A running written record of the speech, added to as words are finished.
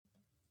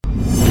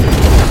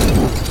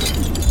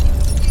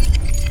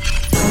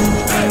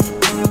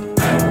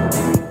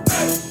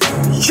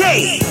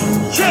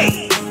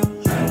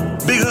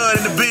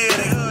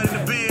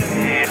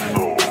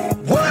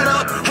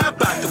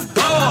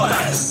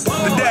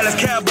Dallas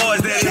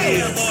Cowboys, that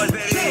is.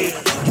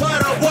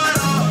 What up, what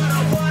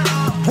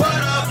up?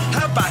 What up?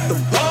 How about the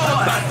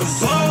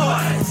boys?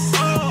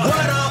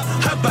 What up?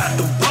 How about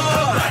the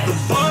boys?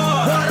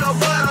 What up,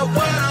 what up,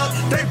 what up?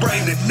 They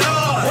bring the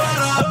noise. What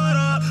up?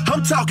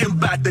 I'm talking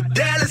about the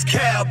Dallas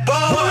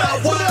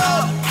Cowboys. What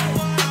up?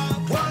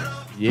 What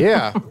up?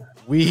 Yeah,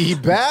 we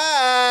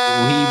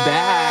back.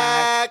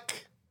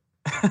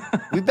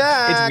 We back.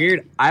 It's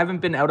weird. I haven't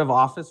been out of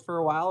office for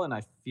a while, and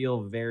I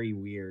feel very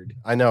weird.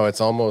 I know it's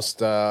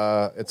almost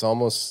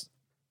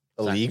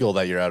illegal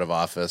that you're out of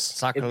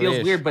office. It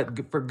feels weird,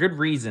 but for good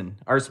reason.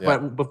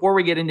 But before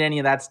we get into any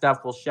of that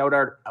stuff, we'll shout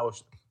out our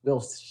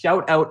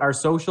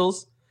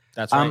socials.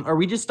 That's right. Are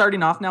we just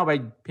starting off now by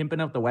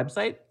pimping out the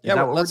website?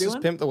 Let's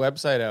just pimp the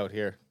website out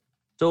here.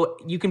 So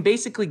you can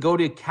basically go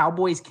to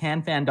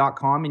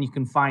cowboyscanfan.com and you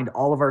can find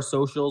all of our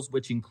socials,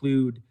 which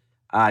include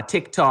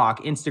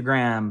TikTok,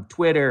 Instagram,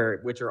 Twitter,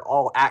 which are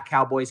all at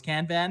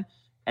CowboysCanFan,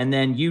 and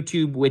then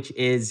YouTube, which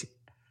is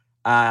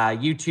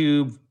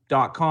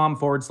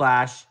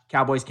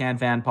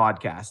youtube.com/CowboysCanFan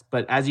podcast.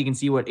 But as you can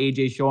see what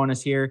AJ's showing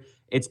us here,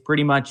 it's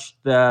pretty much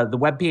the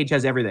webpage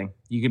has everything.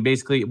 You can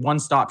basically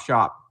one-stop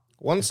shop.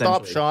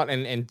 One-stop shop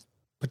and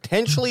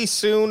potentially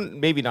soon,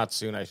 maybe not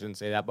soon, I shouldn't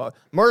say that, but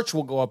merch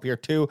will go up here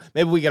too.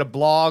 Maybe we get a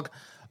blog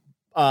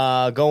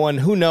going,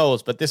 who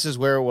knows, but this is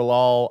where we'll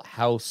all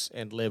house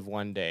and live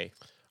one day.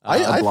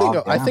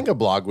 I think a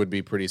blog would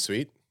be pretty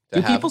sweet.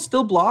 Do people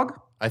still blog?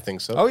 I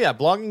think so. Oh yeah,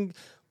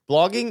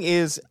 blogging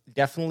is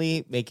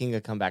definitely making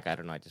a comeback. I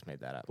don't know, I just made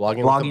that up.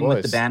 Blogging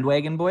with the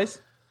bandwagon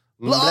boys?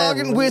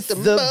 Blogging with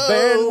the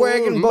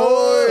bandwagon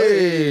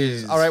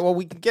boys. All right, well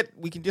we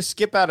can just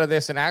skip out of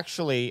this and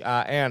actually,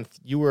 Anth,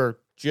 you were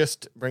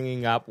just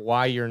bringing up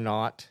why you're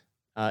not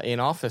in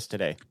office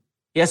today.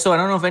 Yeah, so I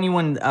don't know if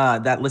anyone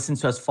that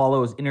listens to us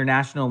follows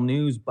international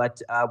news,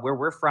 but where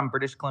we're from,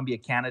 British Columbia,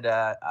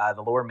 Canada,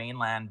 the Lower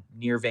Mainland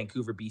near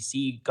Vancouver,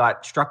 BC,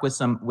 got struck with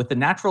a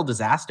natural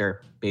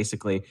disaster.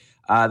 Basically,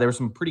 there was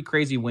some pretty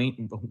crazy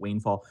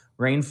rainfall.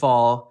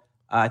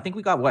 I think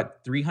we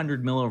got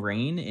 300 mil of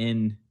rain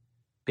in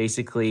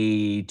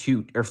basically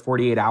 2 or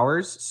 48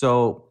 hours.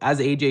 So as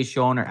AJ's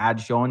shown or ad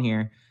shown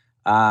here,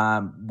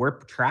 we're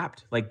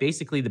trapped. Like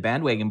basically, the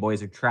bandwagon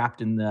boys are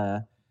trapped in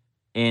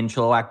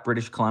Chilliwack,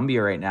 British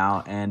Columbia right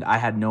now, and I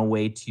had no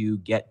way to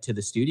get to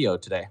the studio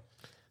today.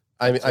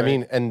 I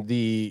mean, and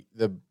the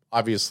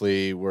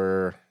obviously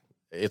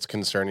it's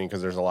concerning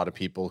because there's a lot of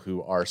people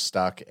who are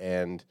stuck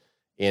and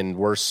in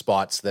worse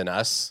spots than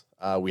us.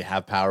 We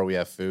have power, we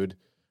have food.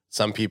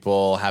 Some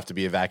people have to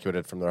be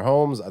evacuated from their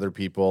homes. Other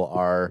people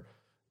are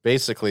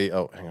basically,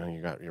 hang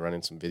on, you're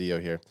running some video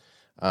here.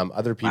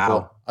 Other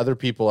people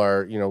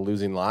are,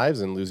 losing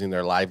lives and losing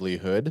their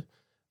livelihood.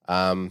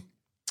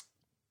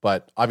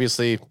 But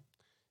obviously,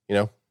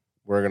 we're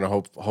going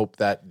to hope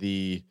that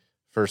the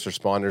first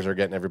responders are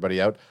getting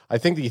everybody out. I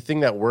think the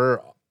thing that we're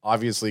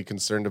obviously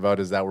concerned about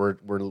is that we're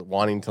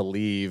wanting to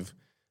leave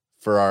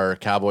for our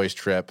Cowboys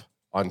trip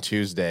on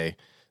Tuesday.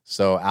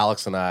 So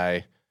Alex and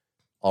I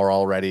are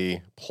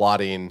already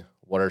plotting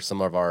what are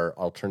some of our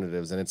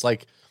alternatives. And it's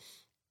like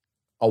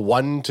a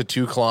 1 to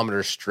 2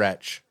 kilometer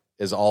stretch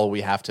is all we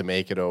have to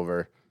make it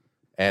over.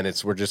 And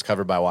we're just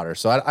covered by water.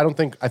 So I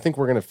think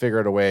we're going to figure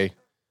it a way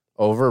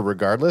over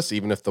regardless,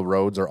 even if the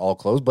roads are all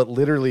closed. But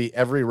literally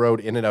every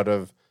road in and out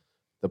of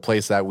the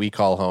place that we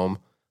call home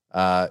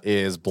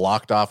is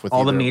blocked off with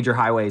all the major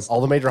highways.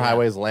 All the major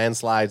highways,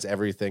 landslides,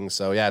 everything.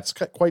 So yeah, it's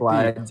quite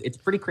deep. It's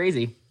pretty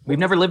crazy. We've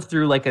never lived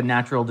through like a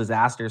natural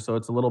disaster, so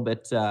it's a little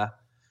bit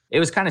it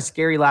was kind of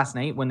scary last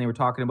night when they were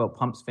talking about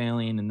pumps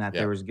failing and that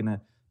there was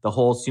the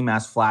whole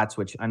Sumas Flats,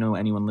 which I know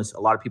a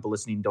lot of people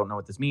listening don't know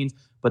what this means,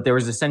 but there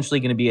was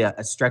essentially going to be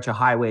a stretch of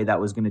highway that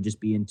was going to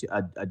just be into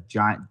a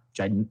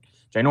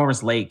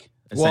ginormous lake,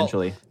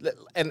 essentially. Well,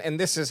 and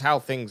this is how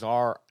things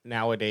are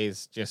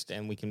nowadays,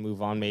 and we can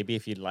move on maybe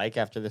if you'd like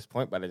after this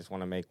point, but I just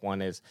want to make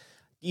one is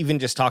even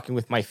just talking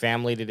with my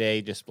family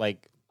today, just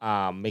like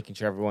making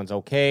sure everyone's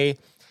okay.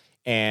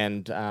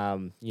 And,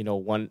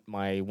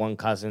 my one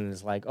cousin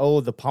is like, oh,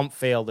 the pump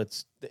failed. The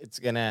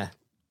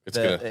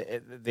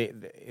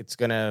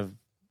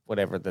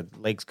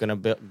lake's gonna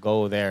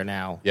go there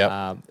now.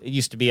 Yep. It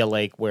used to be a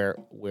lake where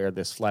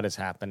this flood has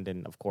happened,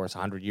 and of course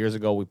 100 years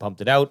ago we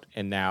pumped it out,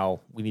 and now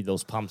we need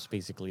those pumps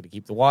basically to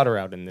keep the water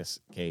out in this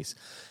case.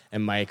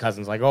 And my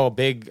cousin's like, oh,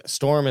 big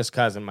storm is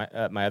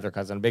my other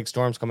cousin, big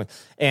storm's coming.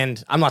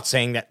 And I'm not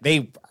saying that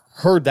they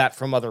heard that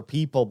from other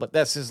people, but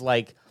this is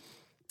like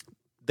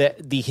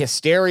the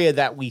hysteria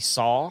that we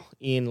saw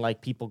in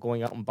like people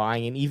going out and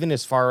buying, and even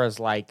as far as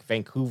like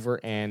Vancouver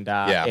and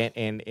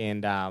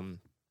the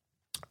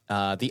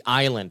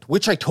island,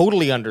 which I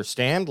totally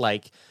understand,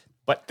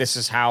 but this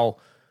is how,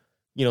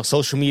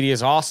 social media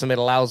is awesome. It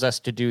allows us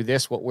to do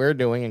what we're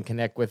doing, and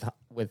connect with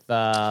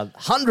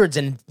hundreds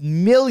and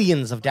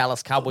millions of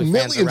Dallas Cowboys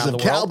fans around the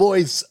world.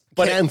 Millions of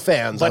Cowboys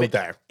fans out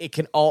there. It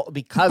can all,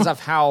 because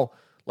of how,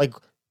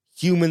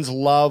 humans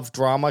love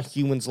drama,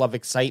 humans love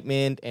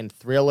excitement and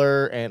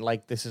thriller, and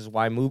this is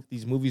why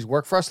these movies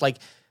work for us.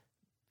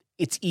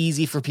 it's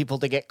easy for people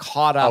to get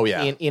caught up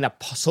yeah. in a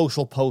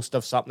social post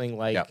of something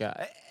like,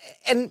 Yeah.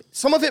 And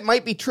some of it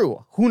might be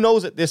true. Who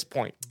knows at this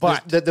point?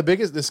 But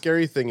the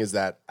scary thing is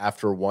that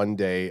after one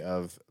day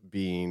of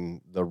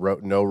being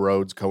no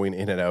roads going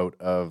in and out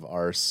of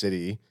our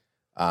city,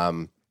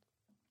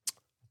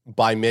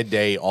 by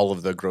midday, all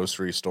of the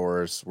grocery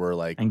stores were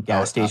like And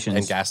gas stations.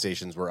 and gas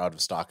stations were out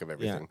of stock of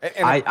everything.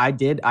 And I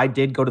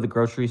did go to the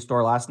grocery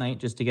store last night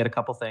just to get a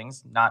couple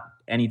things, not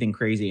anything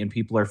crazy, and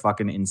people are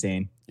fucking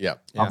insane. Yeah.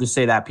 I'll just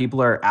say that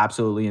people are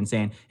absolutely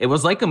insane. It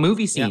was like a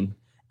movie scene,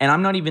 and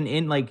I'm not even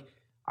in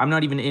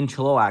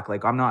Chilliwack.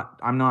 Like I'm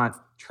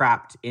not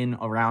trapped in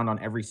around on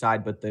every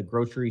side, but the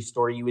grocery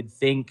store, you would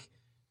think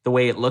the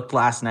way it looked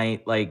last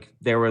night, like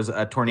there was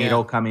a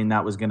tornado coming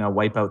that was going to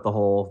wipe out the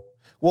whole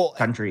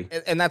country.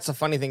 And that's the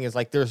funny thing is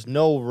like there's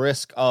no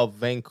risk of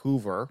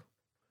Vancouver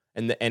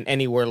and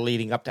anywhere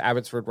leading up to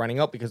Abbotsford running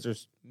out because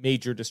there's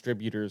major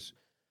distributors,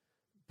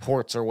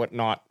 ports or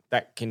whatnot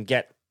that can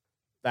get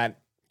that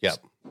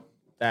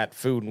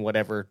food and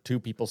whatever to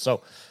people.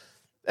 So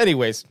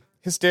anyways,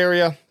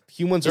 hysteria.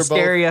 Humans are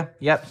both.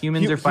 Yep,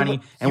 humans are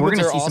funny. And we're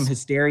going to see some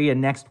hysteria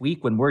next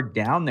week when we're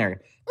down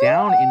there,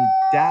 down in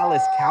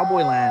Dallas,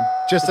 Cowboy Land.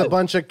 Just a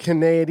bunch of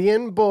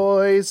Canadian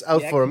boys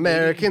out for Canadian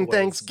American boys.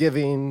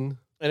 Thanksgiving.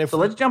 And So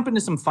let's jump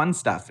into some fun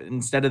stuff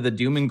instead of the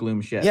doom and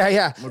gloom shit.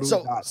 yeah. What do we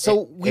So got?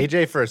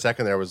 AJ for a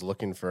second there was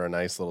looking for a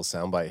nice little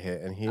soundbite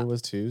hit, and he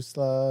was too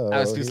slow. I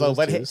was too slow,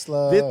 but this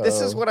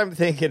is what I'm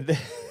thinking.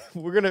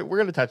 We're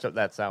gonna touch up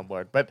that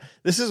soundboard, but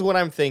this is what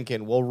I'm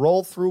thinking. We'll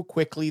roll through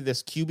quickly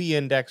this QB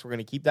index. We're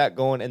gonna keep that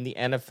going in the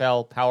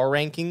NFL power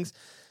rankings.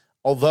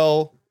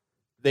 Although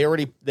they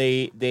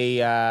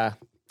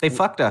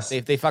fucked us.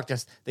 They fucked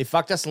us. They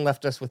fucked us and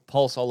left us with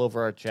pulse all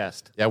over our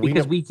chest. Yeah,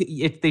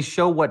 If they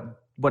show what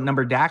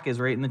number Dak is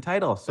right in the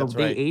title, so That's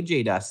they right.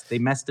 AJ'd us. They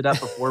messed it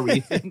up before we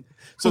even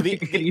we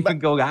could even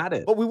go at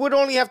it. But we would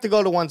only have to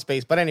go to one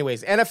space. But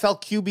anyways,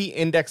 NFL QB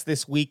index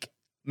this week.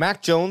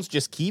 Mac Jones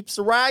just keeps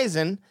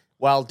rising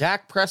while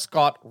Dak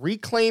Prescott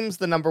reclaims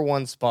the number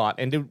one spot.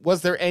 And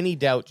was there any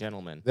doubt,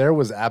 gentlemen? There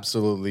was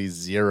absolutely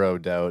zero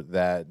doubt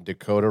that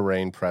Dakota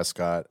Rain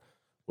Prescott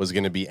was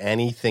going to be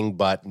anything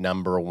but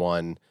number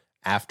one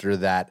after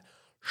that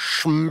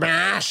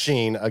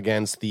smashing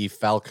against the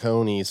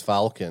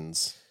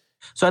Falcons.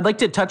 So I'd like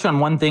to touch on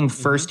one thing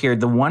first here.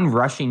 The one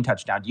rushing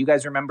touchdown. Do you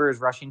guys remember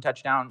his rushing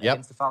touchdown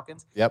against the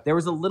Falcons? Yep. There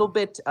was a little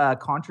bit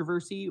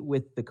controversy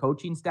with the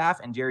coaching staff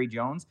and Jerry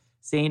Jones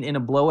saying in a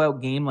blowout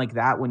game like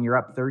that, when you're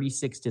up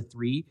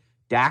 36-3,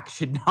 Dak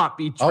should not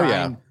be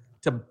trying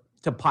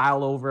to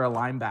pile over a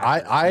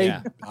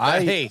linebacker.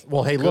 Hey,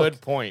 good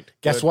look, point.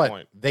 Guess Good what?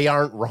 point. They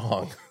aren't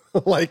wrong.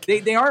 Like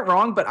They aren't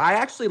wrong, but I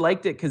actually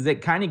liked it because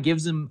it kind of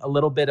gives him a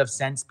little bit of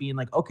sense being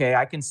like, okay,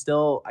 I can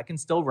still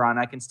run,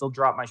 I can still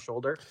drop my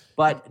shoulder,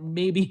 but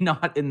maybe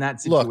not in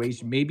that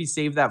situation. Maybe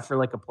save that for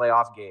like a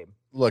playoff game.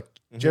 Look,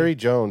 Jerry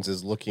Jones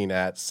is looking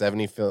at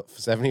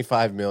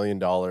 $75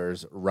 million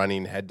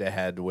running head to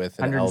head with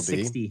an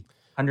 160. LB.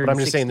 But I'm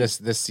just saying this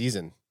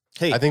season.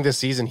 Hey. I think this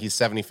season he's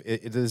 70.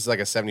 This is like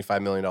a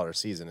 $75 million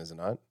season, is it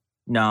not?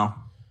 No.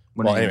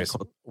 Well, anyways,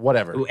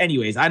 whatever.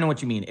 Anyways, I know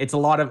what you mean. It's a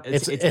lot of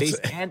it's based,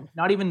 and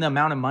not even the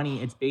amount of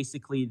money. It's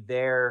basically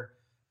their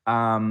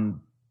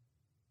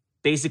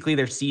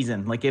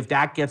season. Like if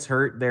Dak gets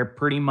hurt, they're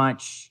pretty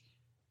much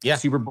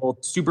Super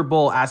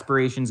Bowl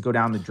aspirations go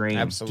down the drain.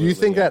 Absolutely. Do you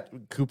think that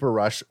Cooper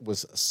Rush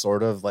was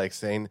sort of like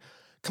saying,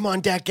 "Come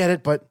on, Dak, get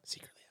it," but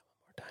secretly have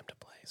one more time to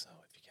play, so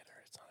if you get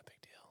hurt, it's not a big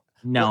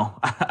deal. No,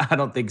 I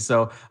don't think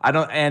so.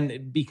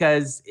 And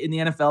because in the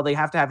NFL they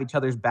have to have each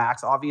other's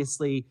backs.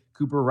 Obviously,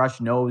 Cooper Rush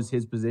knows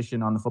his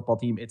position on the football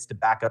team. It's to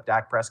back up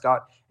Dak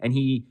Prescott, and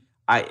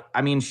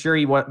I mean, sure,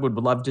 he would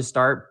love to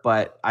start,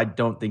 but I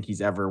don't think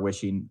he's ever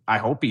wishing. I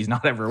hope he's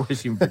not ever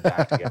wishing for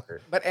Dak to get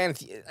hurt. But and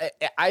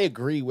I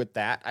agree with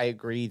that. I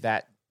agree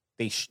that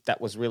that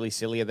was really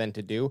silly of them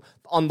to do.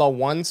 On the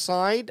one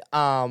side,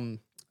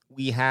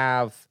 we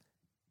have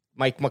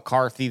Mike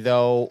McCarthy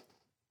though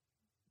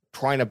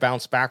trying to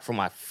bounce back from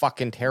a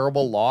fucking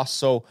terrible loss.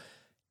 So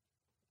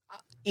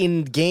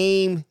in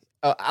game,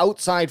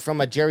 outside from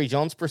a Jerry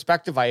Jones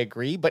perspective, I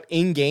agree. But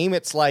in game,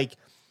 it's like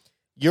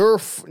you're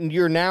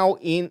now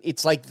in.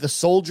 It's like the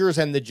soldiers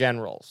and the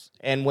generals,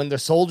 and when the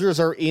soldiers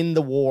are in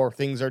the war,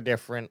 things are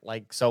different.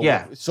 Like so,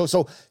 Yeah.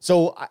 So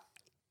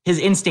His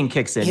instinct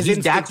kicks in. His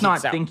instinct Dak's not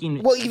kicks out.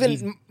 thinking. Well, even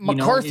he's-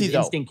 McCarthy, his though.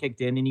 instinct kicked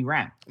in and he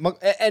ran.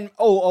 and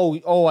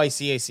I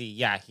see.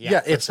 Yeah.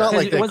 It's for not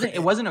sure. like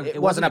It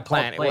wasn't a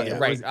plan. play.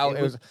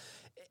 It was.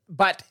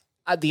 But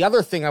the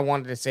other thing I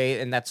wanted to say,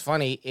 and that's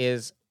funny,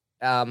 is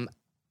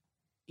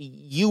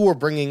you were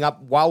bringing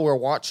up while we're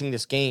watching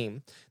this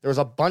game, there was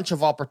a bunch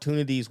of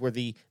opportunities where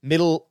the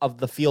middle of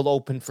the field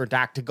opened for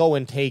Dak to go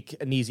and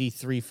take an easy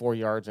 3-4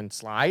 yards and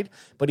slide,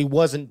 but he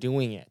wasn't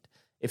doing it.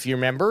 If you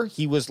remember,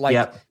 he was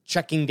like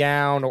checking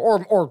down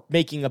or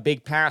making a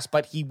big pass,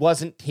 but he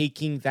wasn't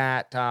taking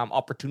that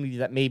opportunity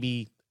that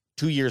maybe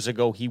 2 years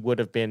ago he would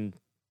have been,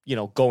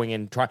 going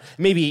and trying.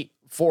 Maybe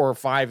 4 or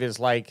 5 is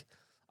like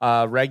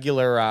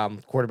regular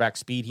quarterback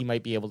speed. He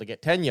might be able to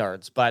get 10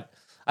 yards, but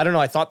I don't know.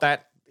 I thought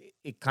that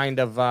it kind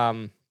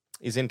of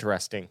is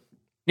interesting.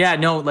 Yeah,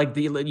 no, like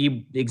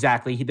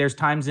exactly. There's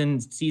times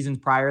in seasons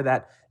prior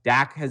that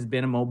Dak has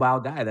been a mobile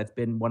guy. That's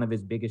been one of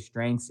his biggest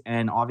strengths.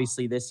 And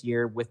obviously this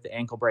year with the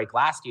ankle break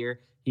last year,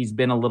 he's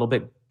been a little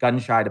bit gun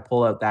shy to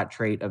pull out that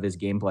trait of his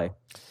gameplay.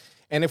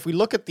 And if we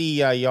look at the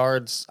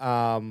yards,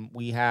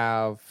 we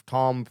have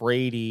Tom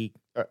Brady.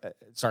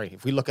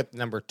 If we look at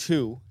number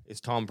 2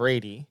 is Tom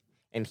Brady,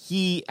 and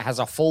he has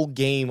a full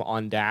game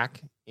on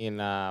Dak in,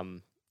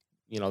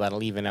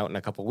 that'll even out in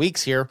a couple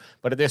weeks here.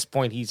 But at this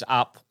point, he's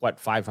up,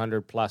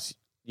 500 plus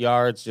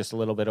yards, just a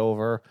little bit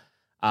over,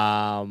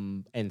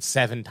 and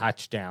 7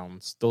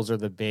 touchdowns. Those are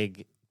the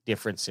big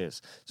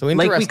differences. So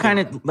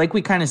interesting. Like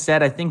we kind of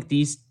said, I think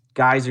these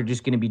guys are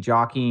just going to be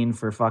jockeying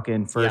for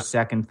fucking first,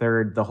 second,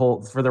 third,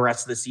 for the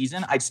rest of the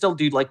season. I still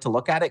do like to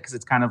look at it because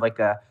it's kind of like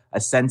a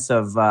sense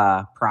of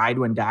pride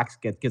when Dax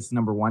gets the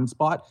number 1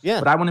 spot. Yeah.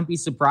 But I wouldn't be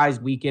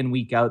surprised week in,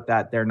 week out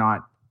that they're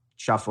not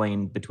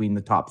shuffling between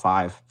the top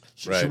 5.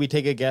 Should we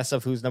take a guess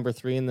of who's number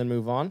 3 and then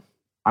move on?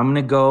 I'm going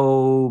to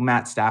go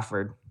Matt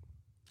Stafford.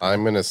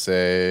 I'm going to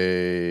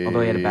say...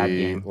 Although he had a bad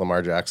game.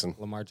 Lamar Jackson.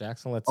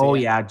 Let's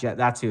see.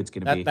 That's who it's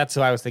going to be. That's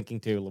who I was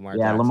thinking too, Lamar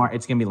Jackson. Lamar.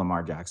 It's going to be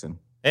Lamar Jackson.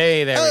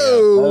 Hey, there we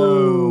go.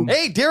 Boom.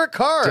 Hey, Derek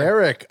Carr.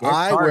 Derek,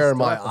 I Carr wear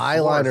my still at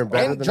the eyeliner fourth.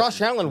 better And than... Josh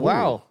Allen.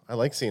 Wow. I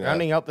like seeing that.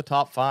 Rounding out the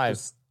top 5.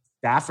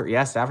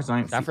 Stafford's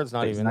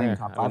not even there.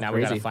 top 5. Now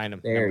we got to find him.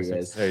 There Number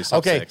he 6. is. There, he's top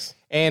Okay, 6.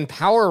 and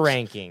power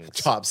rankings.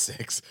 Top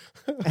 6.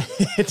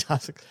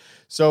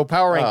 So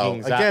power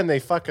rankings. Again, they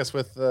fuck us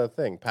with the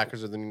thing.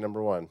 Packers are the new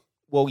number 1.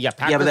 Well, yeah,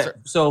 Packers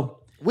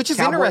which is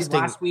Cowboys interesting.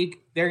 Last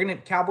week,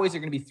 Cowboys are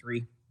going to be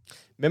 3.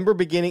 Remember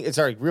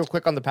real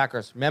quick on the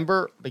Packers.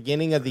 Remember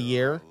beginning of the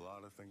year. A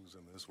lot of things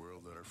in this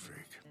world that are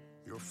fake.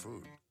 Your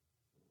food.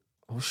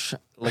 Oh,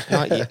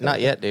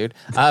 not yet, dude.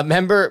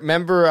 Remember.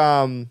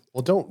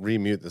 Well, don't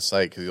remute the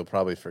site because you'll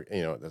probably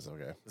forget. That's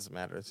okay. Doesn't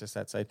matter. It's just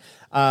that site.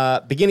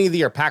 Beginning of the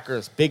year,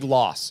 Packers big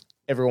loss.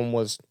 Everyone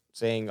was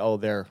saying, "Oh,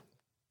 they're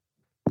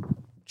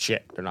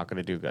shit. They're not going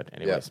to do good."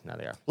 Anyways, Now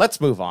they are.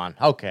 Let's move on.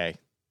 Okay.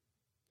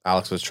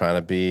 Alex was trying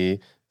to be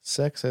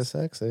sexy. I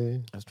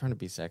was trying to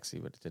be sexy,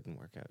 but it didn't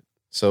work out.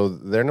 So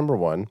they're number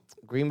 1.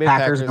 Green Bay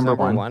Packers number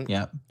 1.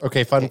 Yeah.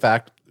 Okay, fun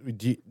fact.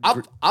 Tennessee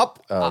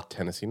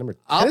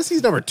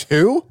Tennessee's number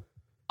 2?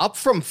 Up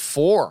from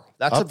 4.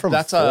 That's a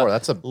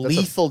That's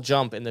lethal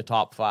jump in the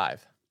top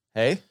 5.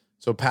 Hey?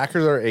 So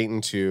Packers are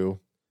 8-2.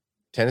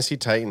 Tennessee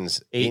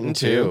Titans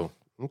 8-2.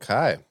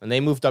 Okay. And they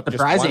moved up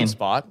Surprising. just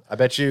 1 spot. I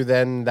bet you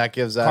then that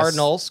gives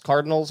us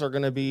Cardinals are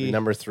going to be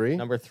number 3.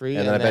 Number 3.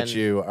 And then I bet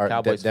you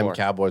Cowboys them 4.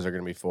 Cowboys are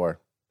going to be 4.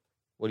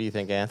 What do you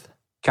think, Anth?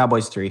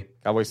 Cowboys 3.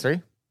 Cowboys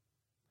 3?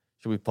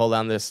 Should we pull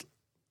down this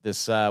Pull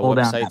down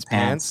website's that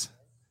pants?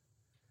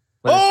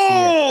 Let's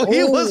see it.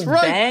 He was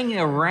right. Bang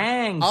a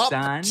rang,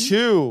 son.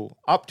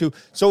 Up to.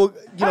 So,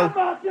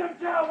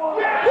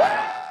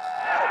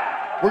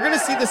 we're going to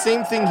see the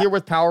same thing here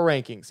with power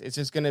rankings. It's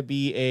just going to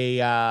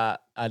be an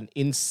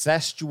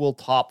incestual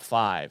top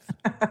 5.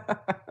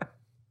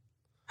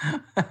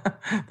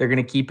 They're going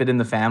to keep it in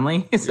the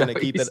family. We're going to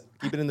keep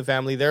it in the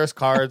family. There's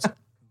Cards,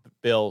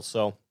 Bills.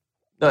 So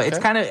it's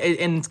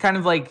kind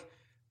of like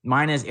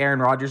mine is Aaron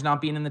Rodgers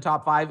not being in the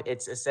top 5.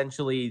 It's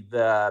essentially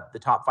the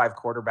top 5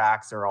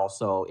 quarterbacks are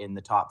also in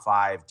the top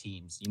 5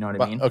 teams. You know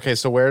what I mean? Okay,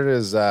 so where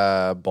does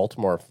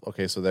Baltimore?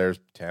 Okay, so there's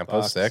Tampa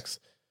Bucks. 6.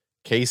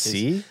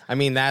 KC? I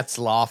mean, that's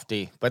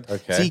lofty. But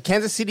Okay. see,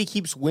 Kansas City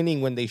keeps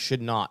winning when they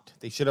should not.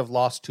 They should have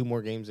lost 2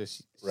 more games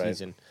this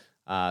season.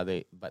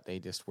 But they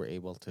just were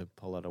able to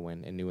pull out a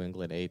win in New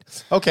England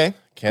 8. Okay.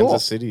 Kansas cool.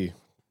 City.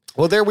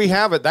 Well, there we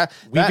have it.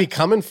 We'd be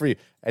coming for you.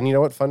 And you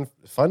know what?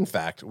 Fun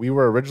fact. We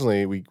were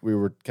originally, we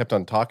were kept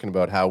on talking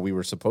about how we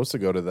were supposed to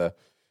go to the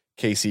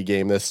KC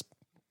game this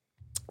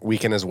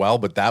weekend as well,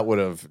 but that would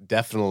have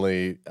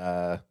definitely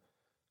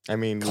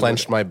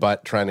clenched my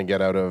butt trying to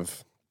get out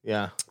of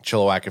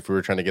Chilliwack if we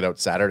were trying to get out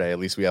Saturday. At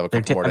least we have a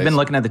couple more days. I've been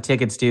looking at the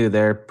tickets too.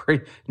 They're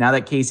pretty. Now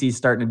that KC's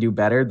starting to do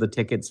better, the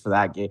tickets for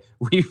that game,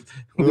 we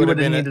would have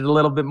needed a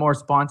little bit more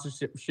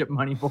sponsorship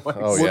money, boys.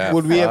 Oh, yeah.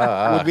 Would we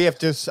have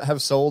to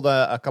have sold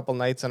a couple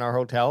nights in our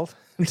hotel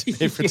to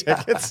pay for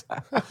tickets?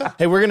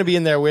 Hey, we're gonna be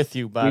in there with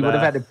you, but we would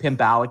have had to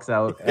pimp Alex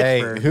out. Hey,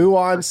 who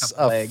wants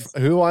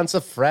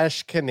a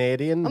fresh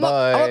Canadian boy?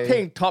 I'm not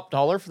paying top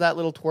dollar for that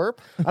little twerp.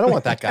 I don't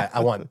want that guy.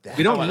 I want that.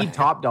 We don't need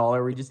top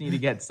dollar. We just need to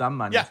get some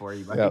money for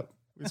you, buddy. Yeah.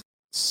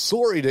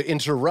 Sorry to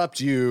interrupt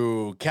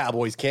you,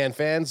 Cowboys Can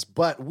fans,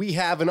 but we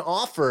have an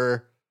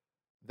offer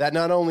that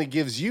not only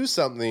gives you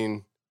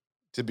something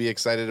to be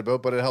excited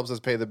about, but it helps us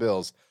pay the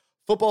bills.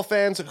 Football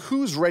fans,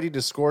 who's ready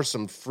to score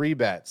some free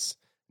bets?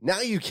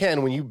 Now you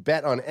can when you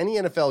bet on any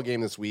NFL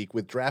game this week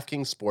with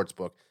DraftKings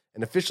Sportsbook,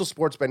 an official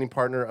sports betting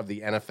partner of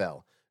the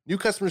NFL. New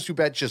customers who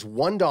bet just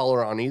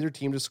 $1 on either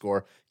team to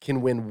score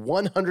can win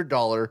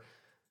 $100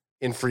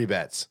 in free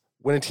bets.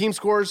 When a team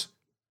scores,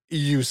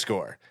 you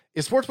score.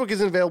 If Sportsbook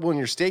isn't available in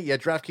your state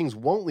yet, DraftKings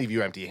won't leave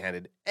you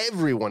empty-handed.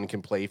 Everyone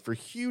can play for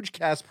huge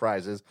cash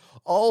prizes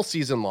all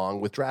season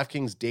long with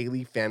DraftKings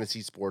Daily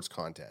Fantasy Sports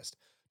Contest.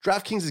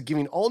 DraftKings is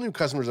giving all new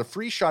customers a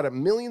free shot at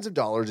millions of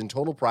dollars in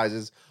total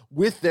prizes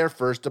with their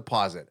first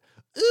deposit.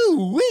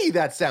 Ooh-wee,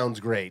 that sounds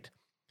great.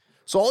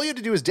 So all you have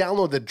to do is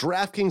download the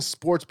DraftKings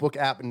Sportsbook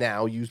app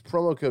now, use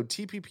promo code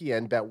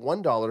TPPN, bet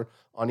 $1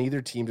 on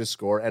either team to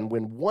score, and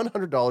win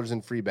 $100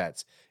 in free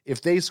bets.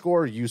 If they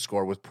score, you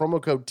score with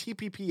promo code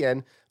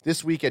TPPN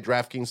this week at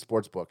DraftKings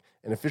Sportsbook,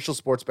 an official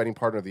sports betting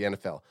partner of the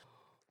NFL.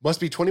 Must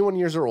be 21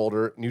 years or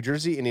older, New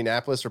Jersey,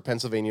 Indianapolis, or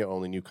Pennsylvania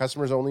only. New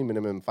customers only,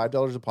 minimum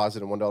 $5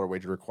 deposit and $1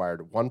 wager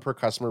required. One per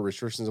customer,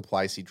 restrictions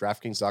apply. See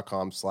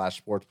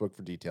DraftKings.com/sportsbook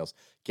for details.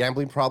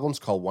 Gambling problems,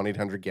 call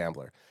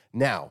 1-800-GAMBLER.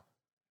 Now,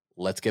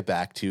 let's get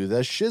back to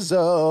the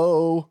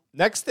shizzo.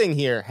 Next thing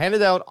here,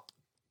 handed out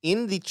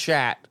in the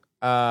chat,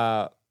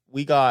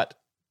 we got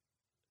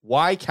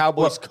why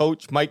Cowboys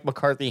coach Mike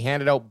McCarthy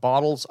handed out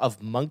bottles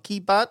of monkey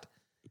butt.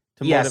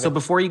 So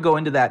before you go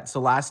into that, so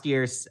last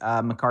year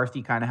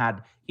McCarthy kind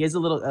of he has a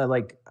little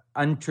like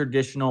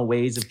untraditional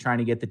ways of trying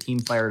to get the team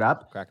fired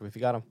up. Crack him if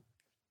you got him.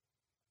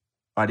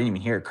 I didn't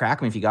even hear it.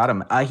 Crack him if you got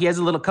him. He has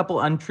a couple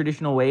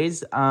untraditional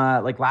ways.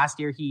 Like last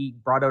year, he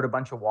brought out a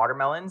bunch of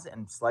watermelons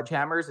and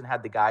sledgehammers and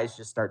had the guys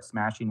just start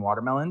smashing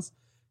watermelons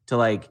to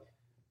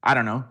I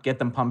don't know, get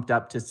them pumped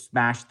up to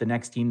smash the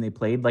next team they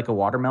played like a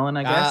watermelon,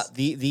 I guess.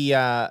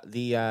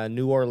 The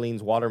New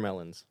Orleans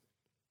Watermelons.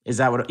 Is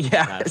that what?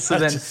 Yeah. So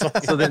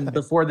then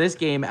before this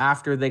game,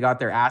 after they got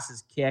their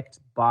asses kicked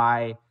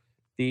by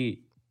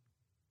the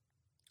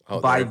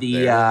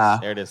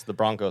there it is, the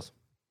Broncos.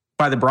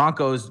 By the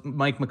Broncos,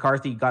 Mike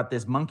McCarthy got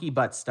this monkey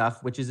butt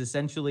stuff, which is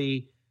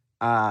essentially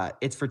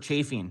it's for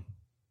chafing,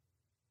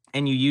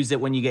 and you use it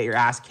when you get your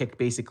ass kicked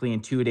basically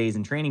in 2 days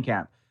in training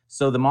camp.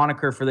 So the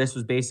moniker for this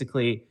was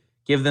basically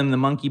give them the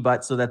monkey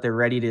butt so that they're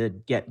ready to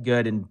get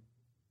good and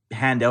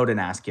hand out an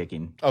ass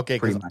kicking. Okay,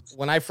 because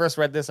when I first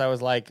read this, I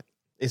was like,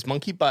 is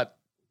monkey butt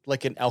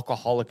like an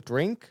alcoholic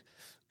drink?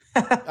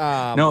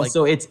 No,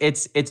 so it's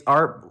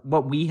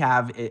what we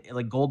have,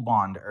 like Gold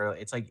Bond, or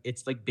it's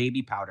like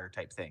baby powder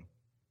type thing.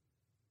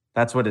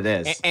 That's what it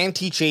is.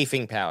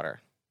 Anti-chafing powder.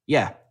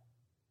 Yeah.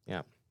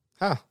 Yeah.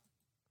 Huh.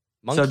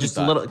 Monkey so just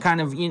butt. A little kind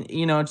of,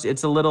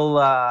 it's a little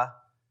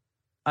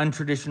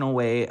untraditional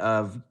way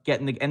of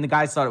getting and the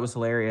guys thought it was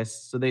hilarious.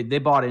 So they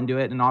bought into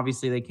it, and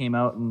obviously they came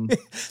out and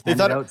they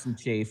thought out some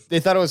chafe. They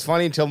thought it was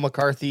funny until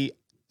McCarthy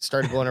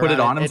started going around. Put it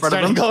on in front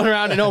of them. Going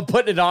around and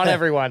putting it on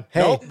everyone.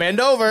 Hey. Nope, bend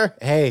over.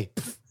 Hey,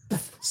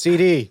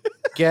 CD,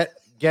 get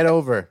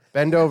over,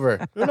 bend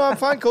over. No, I'm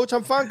fine, coach.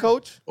 I'm fine,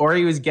 coach. Or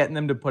he was getting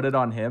them to put it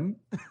on him.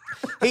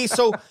 Hey,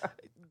 so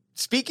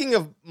speaking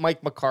of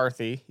Mike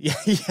McCarthy, yeah,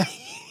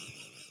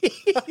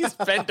 he's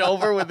bent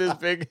over with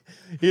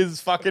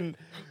his fucking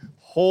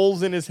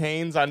holes in his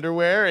Hanes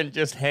underwear and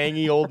just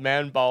hangy old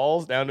man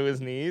balls down to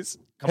his knees.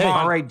 Come on.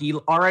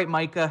 All right,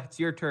 Micah, it's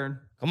your turn.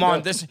 Come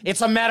on,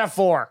 it's a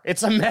metaphor.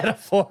 It's a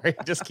metaphor. He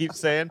just keeps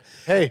saying,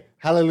 hey,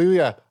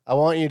 hallelujah. I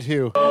want you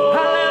to.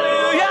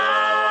 Hallelujah!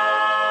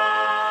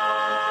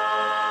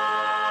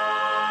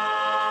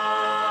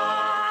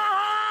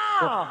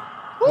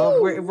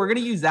 Well, we're going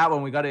to use that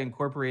one. We got to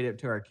incorporate it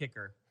to our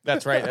kicker.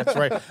 That's right. That's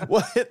right.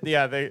 Well,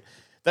 yeah,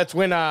 that's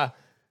when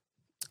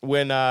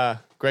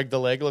Greg the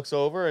Leg looks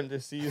over and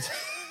just sees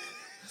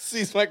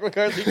Mike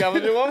McCarthy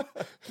coming to him.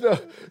 No,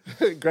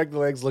 Greg the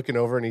Leg's looking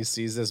over and he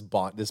sees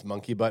this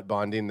monkey butt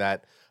bonding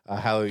that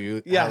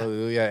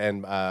Hallelujah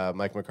and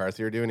Mike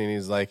McCarthy are doing, and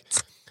he's like,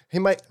 "Hey,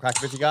 Mike, crack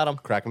him if you got him.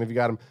 Crack him if you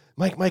got him.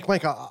 Mike,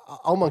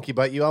 I'll monkey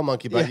butt you. I'll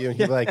monkey butt you." And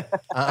he'd be like,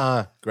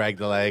 Greg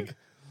the Leg,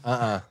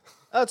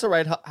 That's all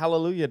right.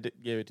 Hallelujah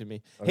gave it to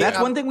me. Okay. That's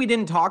one thing we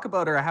didn't talk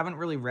about, or I haven't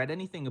really read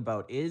anything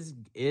about. Is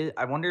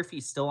I wonder if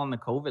he's still on the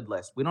COVID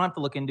list. We don't have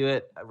to look into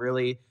it.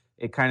 Really,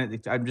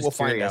 I'm just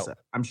curious.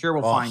 I'm sure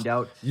we'll find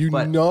out.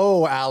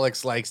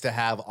 Alex likes to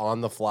have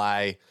on the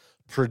fly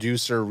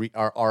producer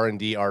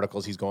R&D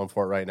articles. He's going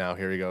for it right now.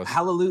 Here he goes.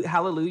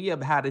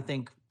 Hallelujah had, I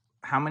think,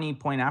 how many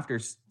point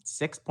afters?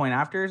 6 point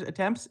afters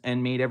attempts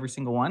and made every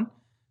single one.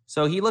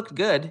 So he looked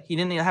good. He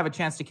didn't have a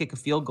chance to kick a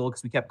field goal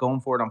because we kept going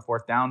for it on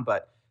fourth down,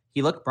 but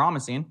he looked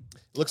promising.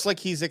 Looks like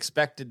he's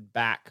expected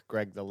back,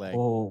 Greg the Leg.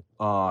 Oh,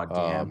 damn.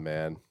 Oh,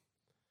 man.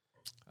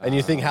 And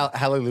you think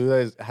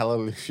Hallelujah is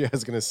going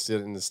to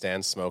sit in the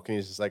stands smoking?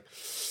 He's just like,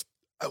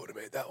 I would have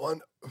made that one.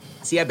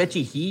 See, I bet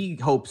you he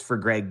hopes for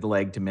Greg the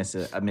Leg to miss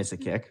a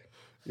kick.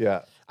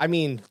 Yeah. I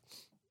mean,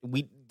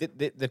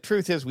 the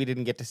truth is we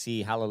didn't get to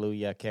see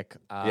Hallelujah kick.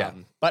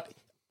 But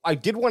I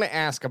did want to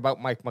ask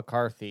about Mike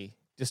McCarthy,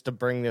 just to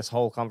bring this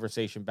whole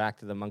conversation back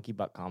to the monkey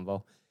butt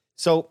convo.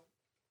 So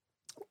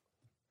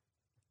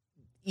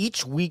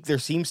each week there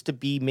seems to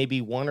be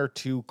maybe one or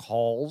two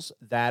calls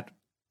that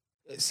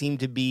seem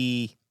to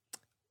be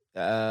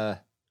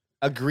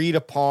agreed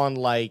upon,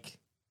 like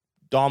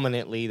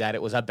dominantly, that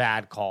it was a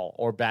bad call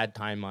or bad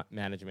time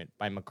management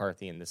by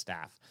McCarthy and the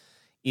staff.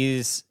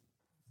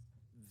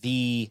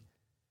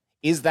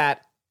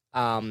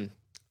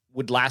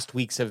 Would last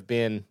week's have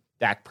been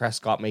Dak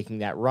Prescott making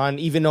that run,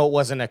 even though it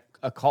wasn't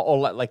a call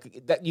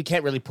like that? You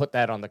can't really put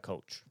that on the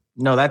coach.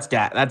 No, that's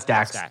Dak. That's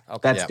Dak's. Okay.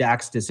 That's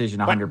Dak's decision,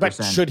 100%.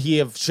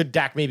 But should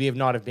Dak maybe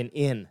not have been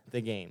in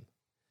the game?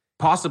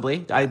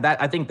 Possibly.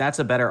 I think that's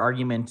a better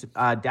argument.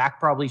 Dak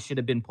probably should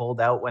have been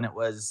pulled out when it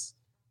was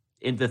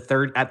in the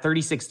third at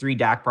 36-3.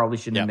 Dak probably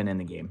shouldn't have been in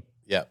the game.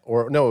 Yeah,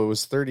 or no, it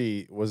was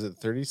 30. Was it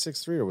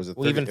 36-3 or was it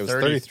 30? Even it was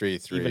 30,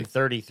 33-3. Even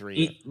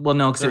 33. Well,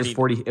 no, because it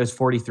 30. was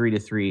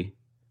 43-3.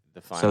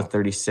 The So final.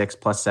 36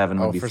 plus 7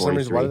 would be for 43. some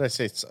reason, why did I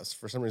say?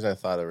 For some reason, I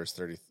thought it was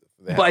 30.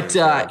 they had But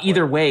 34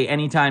 either points. way,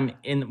 anytime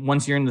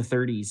once you're in the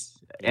 30s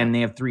and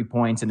they have 3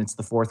 points and it's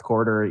the fourth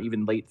quarter, or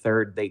even late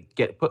third, they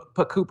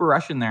put Cooper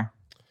Rush in there.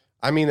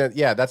 I mean,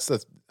 yeah, that's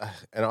the,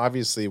 and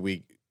obviously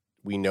we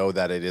know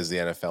that it is the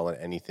NFL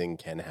and anything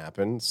can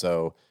happen.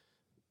 So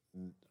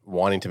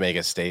wanting to make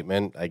a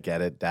statement, I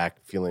get it.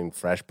 Dak feeling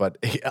fresh, but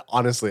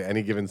honestly,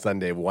 any given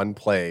Sunday, one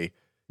play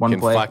One can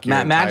play. fuck your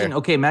Imagine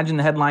entire-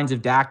 the headlines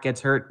if Dak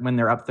gets hurt when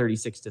they're up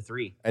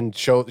 36-3. and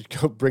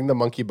bring the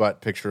monkey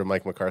butt picture of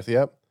Mike McCarthy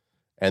up,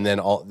 and then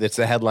it's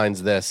the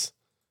headlines. This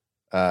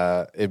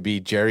it'd be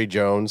Jerry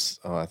Jones.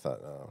 Oh, I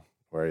thought, oh,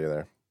 where are you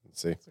there?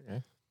 Let's see.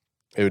 Okay.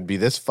 It would be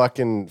this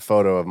fucking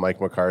photo of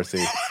Mike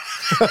McCarthy.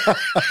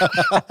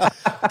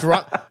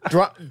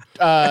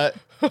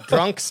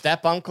 Drunk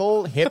step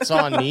uncle hits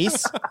on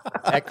niece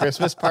at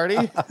Christmas party.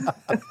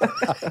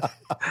 I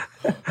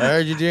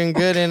heard you're doing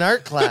good in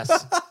art class.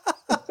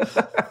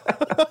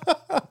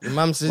 Your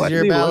mom says Why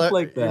you're a do they look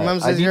like that? Your mom I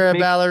says need you're to a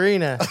make-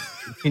 ballerina.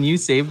 Can you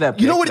save that?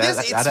 You know what pic? it is?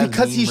 That It's has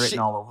because meme written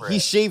all over he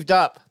it. shaved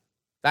up.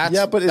 That's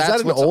Yeah, but is that's that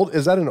an what's- old?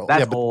 Is that an? That's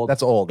yeah, but old.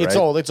 That's old. It's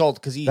right? old. It's old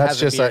because he That's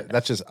has a beard.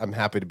 that's just. I'm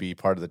happy to be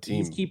part of the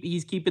team.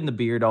 He's keeping the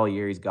beard all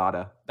year. He's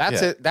gotta.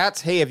 That's Yeah. it.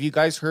 That's hey. Have you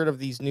guys heard of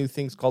these new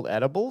things called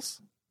edibles?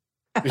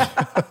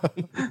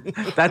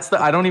 That's the.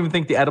 I don't even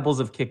think the edibles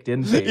have kicked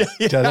in. Phase.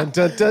 Dun,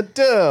 dun, dun,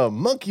 dun,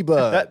 monkey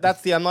butt.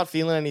 That's the I'm not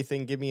feeling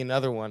anything. Give me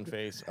another one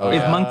face. Oh, If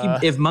yeah.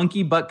 if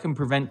monkey butt can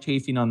prevent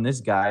chafing on this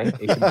guy,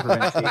 it can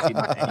prevent chafing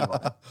on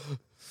anyone.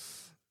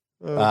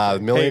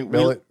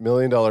 $1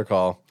 million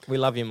call. We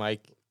love you,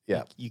 Mike.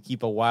 Yeah. You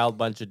keep a wild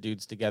bunch of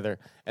dudes together.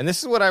 And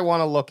this is what I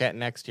want to look at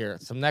next year.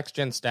 Some next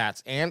gen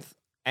stats.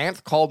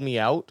 Anth called me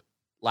out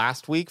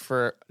last week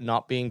for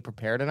not being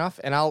prepared enough.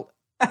 And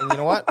you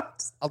know what?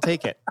 I'll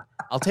take it.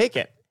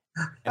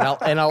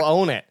 And I'll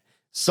own it.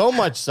 So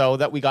much so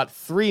that we got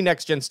 3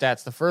 next gen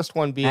stats. The first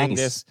one being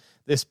Nice.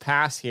 this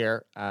pass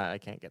here. I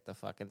can't get the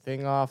fucking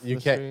thing off You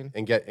the can't screen.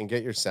 and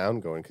get your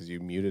sound going because you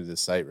muted the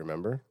site.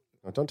 Remember?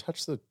 No, don't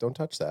touch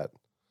that.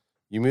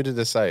 You muted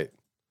the site.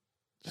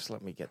 Just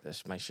let me get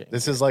my shit.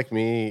 This is like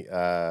me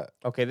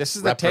Okay, this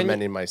is the 10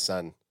 reprimanding my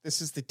son.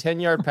 This is the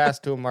 10-yard pass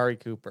to Amari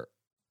Cooper.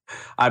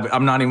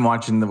 I'm not even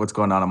watching what's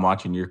going on. I'm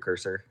watching your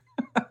cursor.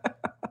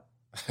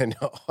 I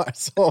know.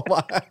 So am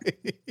I.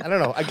 I don't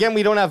know. Again,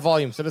 we don't have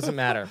volume, so it doesn't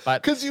matter.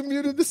 But Because you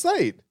muted the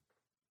site.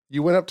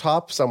 You went up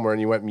top somewhere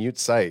and you went mute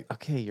site.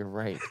 okay, you're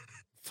right.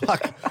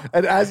 Fuck.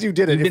 And as you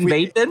did it, You if been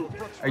we-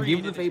 vaping? Are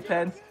you the vape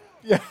pen?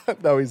 yeah,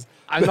 no, he's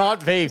I'm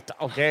not vaped,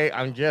 okay?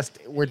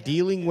 We're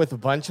dealing with a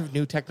bunch of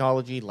new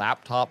technology,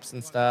 laptops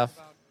and stuff.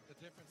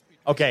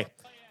 Okay,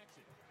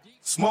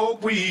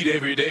 Smoke weed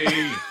every day.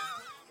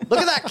 look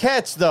at that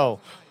catch, though.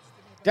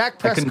 Dak I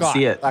Prescott. couldn't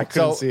see it. I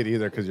couldn't So- see it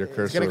either because your It's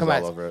cursor gonna was come all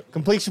at over it.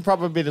 completion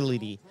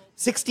probability.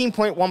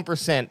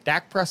 16.1%.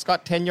 Dak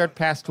Prescott 10-yard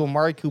pass to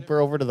Amari Cooper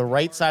over to the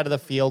right side of the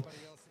field.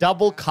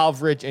 Double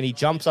coverage, and he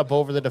jumps up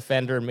over the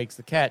defender and makes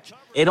the catch.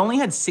 It only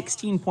had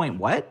 16 point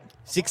what?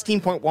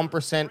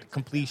 16.1%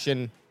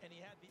 completion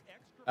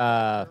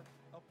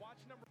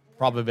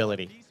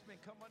probability.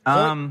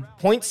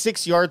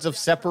 0.6 yards of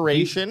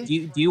separation.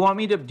 Do you want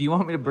me to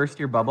burst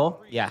your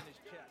bubble? Yeah.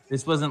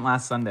 This wasn't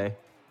last Sunday.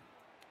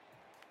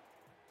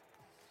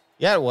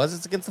 Yeah, it was.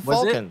 It's against the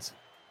Was it? Falcons.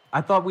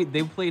 I thought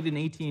they played in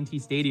AT&T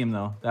Stadium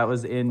though. That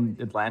was in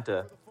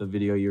Atlanta. The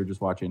video you were just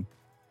watching.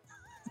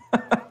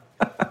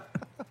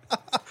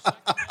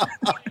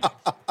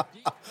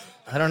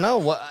 I don't know.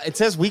 What it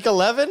says week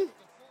 11?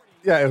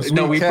 Yeah, it was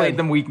No, we 10. played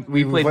them week.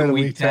 We played them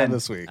week 10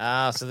 this week.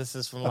 Ah, so this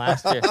is from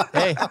last year.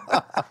 Hey.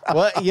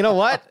 Well, you know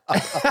what?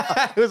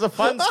 It was a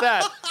fun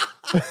stat.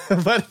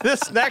 But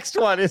this next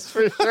one is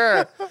for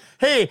sure.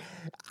 Hey,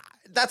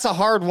 that's a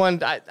hard one.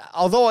 Now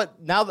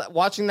that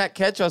watching that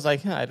catch, I was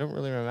like, I don't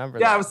really remember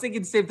that. Yeah, I was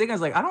thinking the same thing. I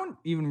was like, I don't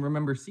even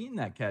remember seeing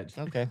that catch.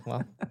 Okay,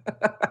 well.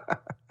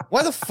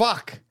 Why the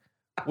fuck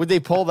would they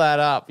pull that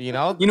up, you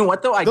know? You know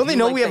what though? I Don't they do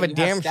know like we have that a you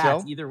damn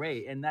stats show? either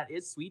way, and that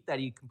is sweet that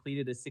he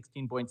completed a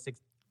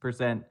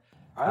 16.6%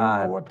 I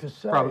don't know what to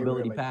say.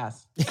 probability really.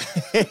 pass.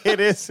 It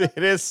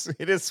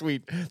is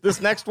sweet.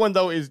 This next one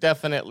though is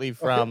definitely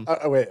from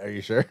Wait, are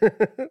you sure?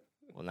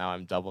 well, now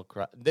I'm double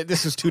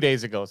this was 2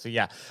 days ago, so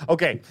yeah.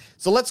 Okay,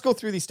 so let's go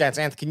through these stats.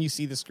 Anth, can you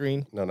see the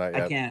screen? No, not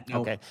yet. I can't. No.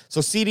 Okay, so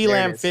CD There it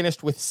Lamb is.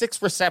 finished with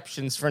 6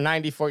 receptions for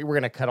 94. We're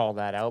going to cut all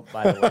that out,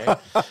 by the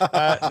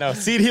way. No,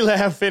 CD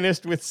Lamb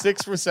finished with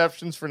 6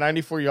 receptions for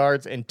 94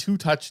 yards and 2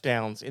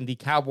 touchdowns in the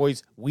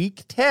Cowboys'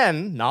 Week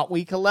 10, not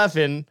Week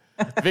 11,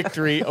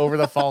 victory over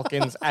the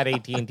Falcons at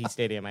AT&T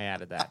Stadium. I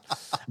added that.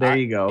 There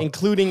you go.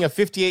 Including a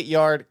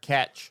 58-yard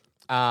catch.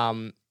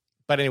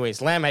 But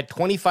anyways, Lamb had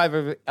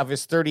 25 of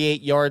his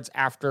 38 yards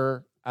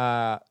after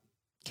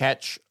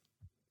catch.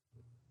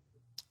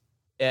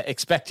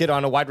 expected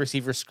on a wide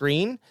receiver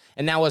screen,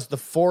 and now has the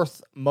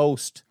 4th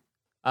most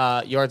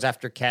yards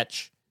after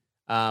catch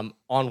on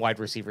wide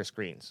receiver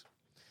screens.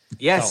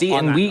 Yeah, So, see,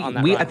 on and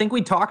that I run. think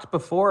we talked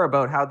before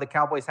about how the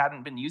Cowboys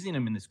hadn't been using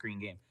him in the screen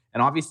game,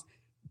 and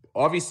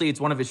obviously it's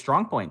one of his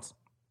strong points.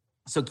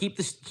 So keep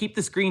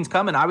the screens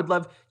coming. I would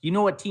love. You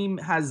know what team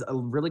has a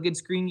really good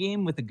screen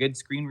game with a good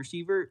screen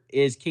receiver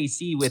is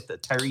KC with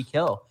Tyreek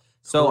Hill.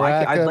 So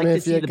I'd like to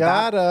see the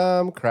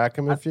battle. Crack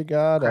him if you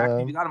got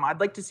him. I'd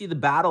like to see the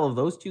battle of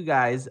those two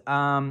guys.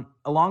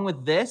 Along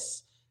with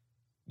this,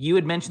 you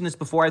had mentioned this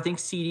before. I think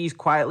CD's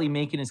quietly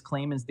making his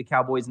claim as the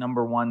Cowboys'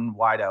 number 1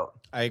 wideout.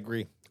 I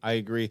agree.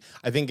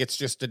 I think it's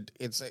just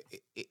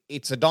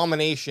it's a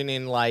domination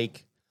in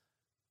like.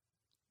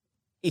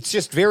 It's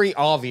just very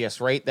obvious,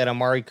 right, that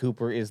Amari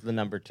Cooper is the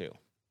number 2.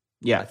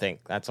 Yeah, I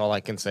think that's all I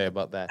can say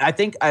about that. I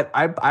think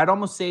I'd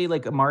almost say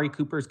like Amari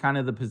Cooper is kind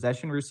of the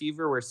possession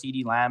receiver, where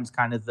CeeDee Lamb's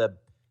kind of the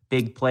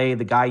big play,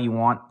 the guy you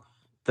want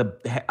the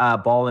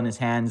ball in his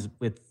hands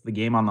with the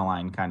game on the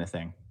line kind of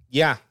thing.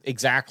 Yeah,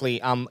 exactly.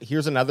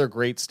 Here's another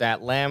great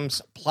stat.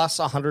 Lamb's plus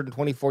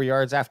 124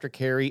 yards after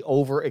carry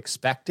over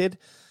expected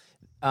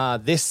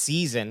this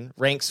season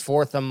ranks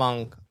 4th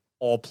among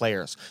all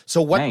players.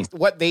 So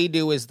what they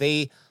do is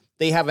they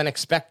have an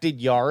expected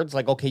yards.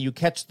 Like, okay, you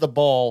catch the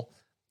ball,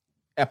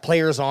 a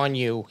player's on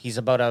you. He's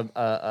about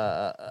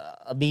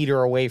a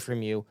meter away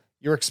from you.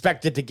 You're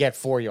expected to get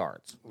 4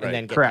 yards and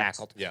then get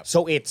tackled. Yeah.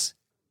 So it's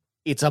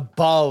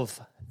above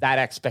that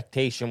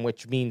expectation,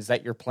 which means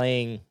that you're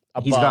playing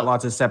above. He's got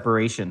lots of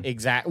separation.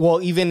 Exactly.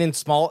 Well, even in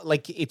small,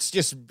 like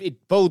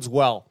it bodes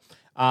well.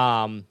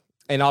 And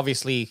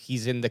obviously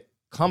he's in the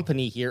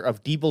company here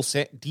of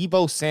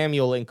Deebo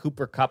Samuel and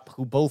Cooper Kupp,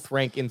 who both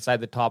rank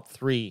inside the top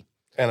 3.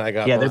 And I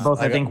got they're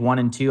both I think 1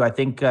 and 2. I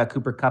think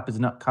Cooper Kupp is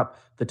not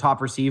the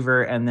top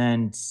receiver, and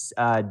then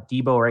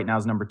Deebo right now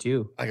is number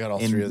 2. I got all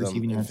 3 of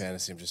them in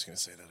fantasy. I'm just gonna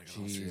say that. I got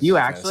all 3 you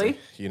actually?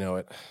 You know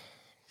it.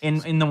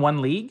 In the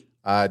one league?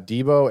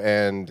 Deebo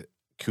and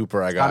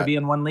Cooper. I got to be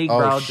in one league, oh,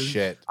 bro.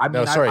 Shit. I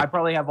mean, sorry. I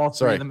probably have all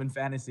 3 of them in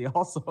fantasy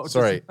also.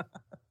 Sorry.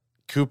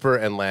 Cooper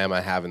and Lamb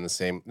I have in the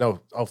same.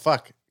 No. Oh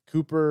fuck.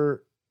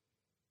 Cooper.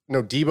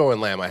 No, Deebo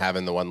and Lamb I have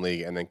in the one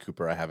league, and then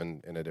Cooper I have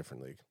in a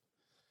different league.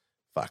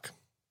 Fuck.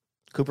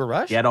 Cooper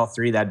Rush? Get all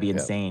 3, that'd be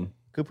insane.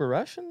 Cooper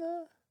Rush in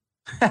the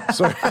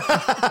Sorry.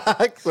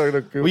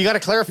 Well, you got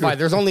to clarify.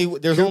 There's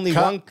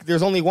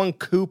only one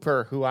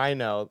Cooper who I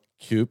know.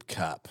 Coop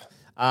Cup.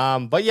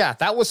 But yeah,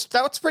 that was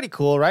pretty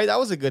cool, right? That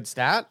was a good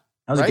stat.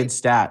 That was a good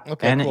stat.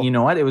 Okay, and cool. you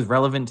know what? It was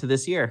relevant to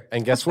this year.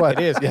 And guess what?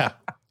 It is. Yeah.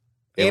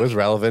 It was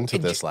relevant to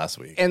this last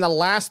week. And the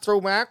last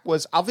throwback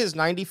was of his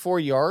 94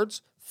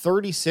 yards,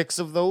 36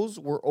 of those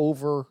were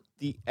over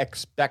the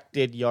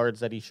expected yards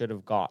that he should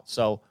have got.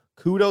 So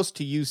kudos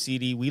to you,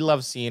 CD. We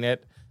love seeing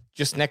it.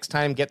 Just next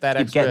time, get that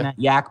Keep extra. getting that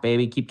yak,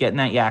 baby. Keep getting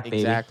that yak, baby.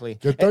 Exactly.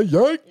 Get that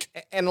yank.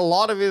 And a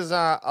lot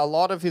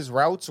of his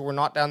routes were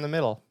not down the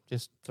middle.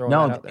 Just throwing that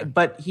out there.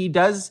 But he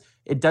does.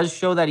 It does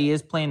show that he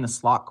is playing the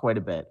slot quite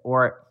a bit.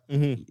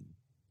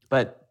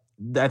 But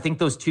I think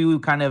those 2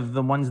 kind of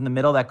the ones in the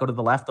middle that go to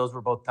the left, those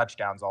were both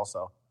touchdowns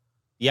also.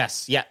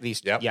 Yes. Yeah.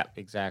 Yeah.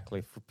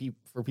 Exactly.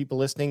 For people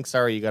listening,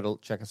 sorry, you got to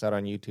check us out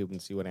on YouTube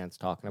and see what Ant's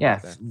talking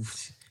about.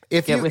 Yes.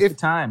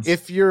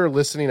 If you're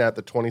listening at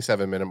the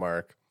 27-minute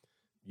mark,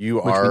 we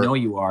know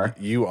you are.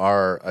 You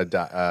are a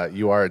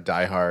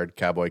diehard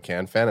Cowboy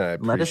Can fan, and I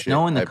appreciate. Let us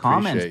know in the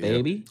comments,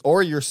 baby.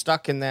 Or you're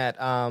stuck in that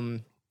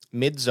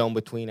mid zone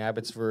between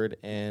Abbotsford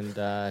and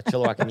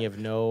Chilliwack, and you have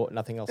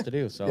nothing else to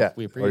do. So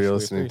we appreciate. Or you're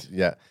listening.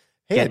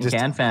 Hey, I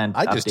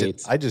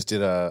just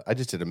did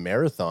a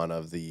marathon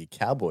of the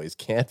Cowboys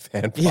Can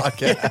Fan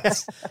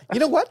podcast. You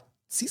know what?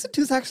 Season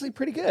 2 is actually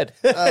pretty good.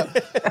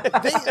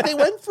 They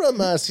went from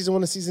season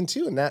 1 to season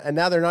 2, and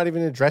now they're not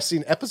even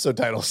addressing episode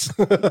titles.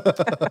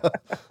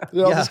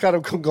 They all just kind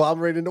of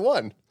conglomerate into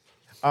one.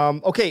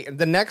 Okay,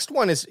 the next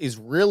one is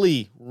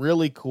really,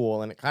 really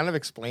cool, and it kind of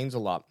explains a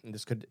lot. And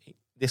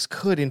this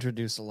could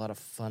introduce a lot of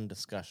fun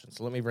discussion.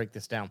 So let me break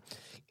this down.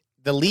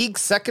 The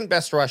league's second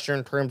best rusher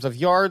in terms of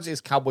yards is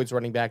Cowboys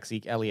running back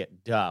Zeke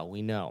Elliott. Duh,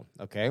 we know.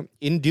 Okay,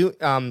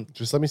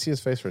 just let me see his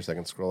face for a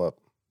second. Scroll up.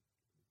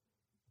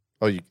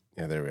 Oh,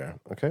 yeah, there we are.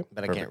 Okay,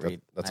 but perfect. I can't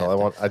read. That's all I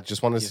want. I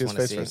just wanted to see his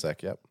face for a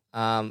sec. Yep.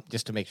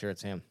 Just to make sure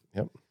it's him.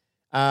 Yep.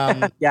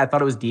 Yeah, I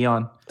thought it was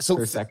Dion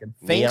for a second.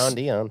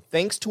 Dion.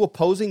 Thanks to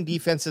opposing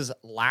defenses'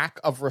 lack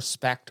of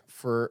respect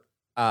for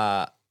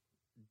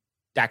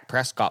Dak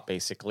Prescott,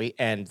 basically,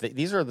 and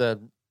these are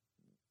the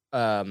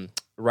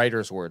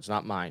writer's words,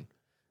 not mine,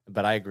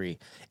 but I agree.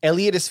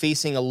 Elliott is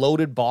facing a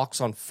loaded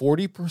box on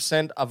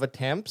 40% of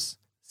attempts,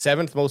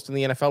 7th most in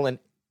the NFL,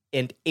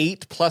 and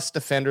 8+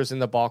 defenders in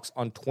the box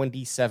on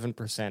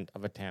 27%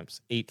 of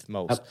attempts, 8th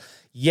most.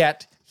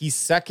 Yet, he's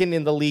 2nd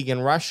in the league in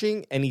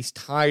rushing, and he's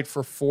tied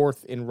for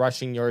 4th in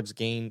rushing yards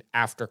gained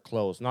after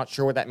close. Not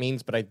sure what that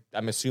means, but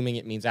I'm assuming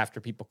it means after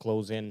people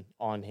close in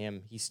on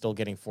him, he's still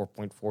getting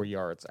 4.4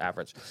 yards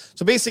average.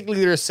 So basically,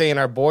 they're saying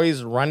our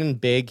boy's running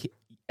big,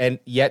 and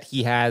yet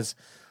he's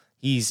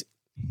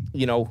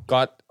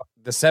got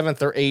the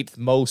 7th or 8th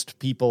most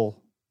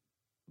people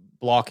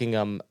blocking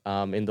them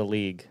in the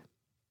league.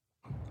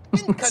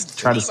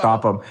 Try to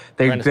stop them.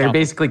 They're stop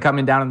basically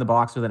coming down in the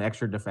box with an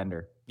extra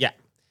defender. Yeah,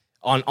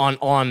 on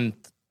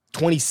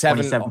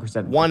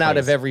 27%, one out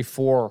of every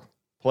 4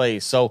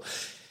 plays. So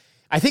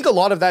I think a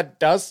lot of that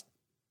does,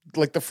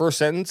 like the first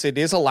sentence, it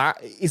is a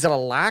lack. Is it a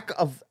lack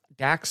of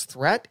Dak's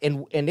threat?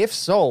 And if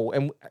so,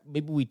 and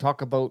maybe we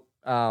talk about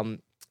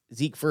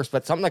Zeke first,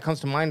 but something that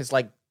comes to mind is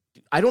like,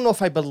 I don't know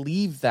if I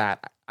believe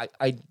that.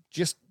 I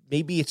just,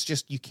 maybe it's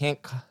just you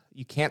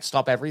can't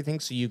stop everything,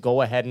 so you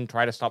go ahead and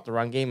try to stop the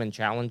run game and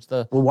challenge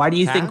the. Well, why do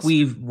you pass?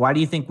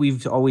 think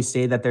we've always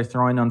say that they're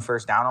throwing on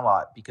first down a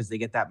lot? Because they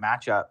get that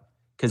matchup.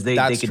 Because they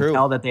can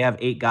tell that they have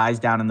 8 guys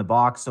down in the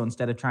box. So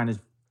instead of trying to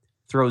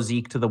throw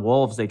Zeke to the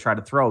wolves, they try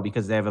to throw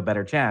because they have a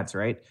better chance,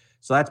 right?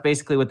 So that's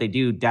basically what they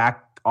do.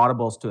 Dak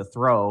audibles to a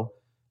throw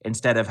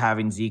instead of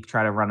having Zeke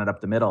try to run it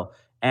up the middle.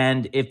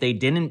 And if they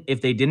didn't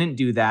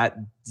do that,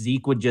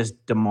 Zeke would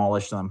just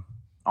demolish them.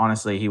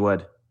 Honestly, he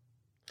would.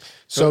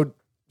 So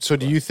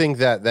do you think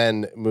that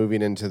then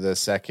moving into the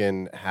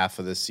second half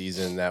of the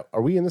season, that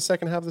are we in the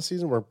second half of the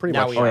season? We're pretty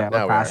much we're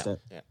past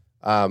it. Yeah.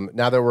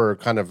 Now that we're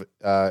kind of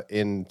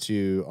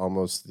into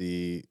almost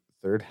the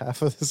third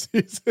half of the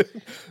season.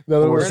 Now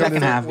that We're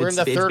second half. we're in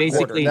the It's third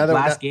basically quarter.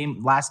 last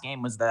game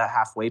was the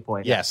halfway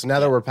point. Yeah, so now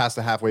that we're past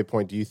the halfway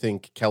point, do you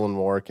think Kellen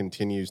Moore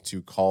continues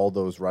to call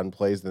those run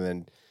plays? And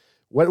then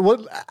what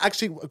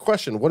actually, a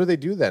question, what do they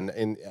do then?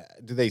 And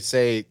do they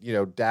say,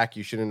 Dak,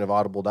 you shouldn't have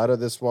audibled out of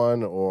this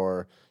one,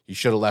 or you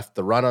should have left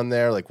the run on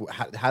there? Like,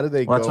 how do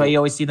they go? That's why you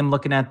always see them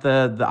looking at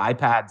the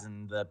iPads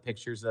and the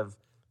pictures of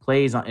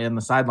plays in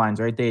the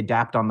sidelines, right? They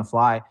adapt on the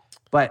fly.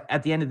 But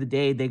at the end of the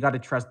day, they got to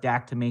trust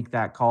Dak to make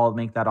that call,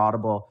 make that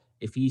audible.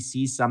 If he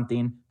sees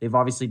something, they've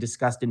obviously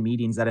discussed in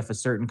meetings that if a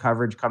certain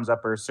coverage comes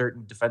up or a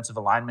certain defensive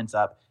alignment's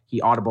up,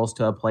 he audibles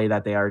to a play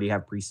that they already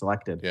have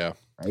pre-selected. Yeah.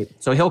 Right.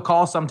 So he'll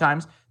call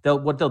sometimes.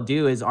 What they'll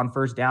do is on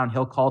first down,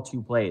 he'll call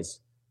 2 plays.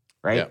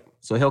 Right. Yeah.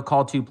 So he'll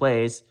call 2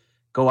 plays,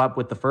 go up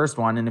with the first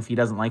one, and if he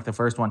doesn't like the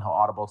first one, he'll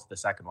audible to the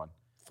second one.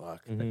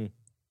 Fuck. Mm-hmm.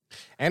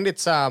 And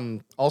it's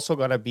also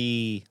got to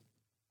be.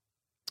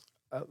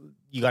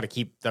 You got to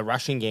keep the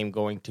rushing game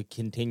going to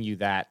continue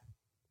that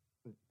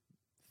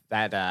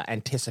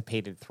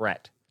anticipated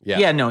threat.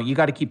 Yeah, no, you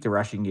got to keep the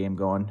rushing game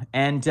going.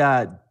 And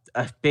a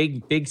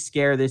big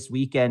scare this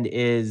weekend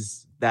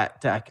is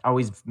that I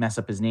always mess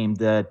up his name.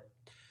 The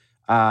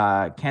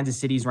Kansas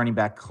City's running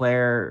back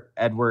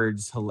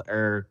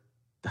Edwards-Helaire.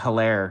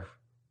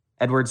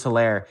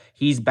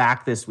 He's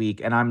back this week,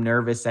 and I'm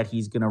nervous that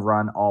he's going to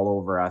run all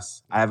over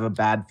us. I have a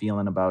bad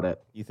feeling about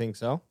it. You think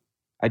so?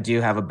 I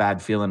do have a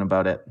bad feeling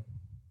about it.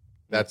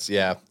 That's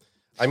I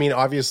mean,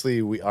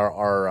 obviously we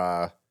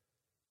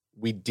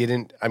we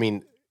didn't. I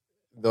mean,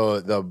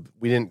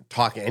 we didn't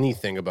talk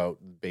anything about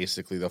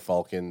basically the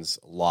Falcons'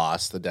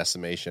 loss, the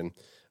decimation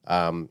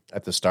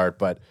at the start.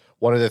 But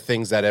one of the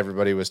things that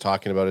everybody was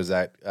talking about is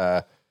that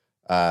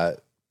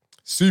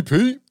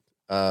CP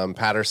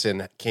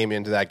Patterson came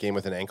into that game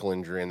with an ankle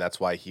injury, and that's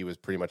why he was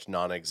pretty much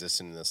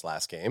non-existent in this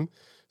last game.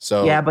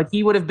 So yeah, but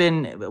he would have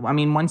been. I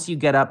mean, once you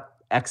get up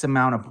X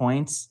amount of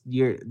points,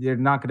 you're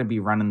not going to be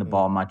running the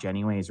ball much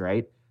anyways,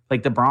 right?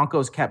 Like the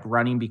Broncos kept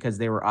running because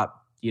they were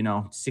up,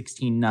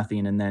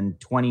 16-0 and then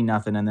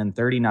 20-0 and then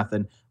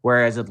 30-0.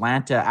 Whereas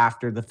Atlanta,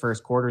 after the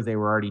first quarter, they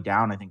were already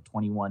down, I think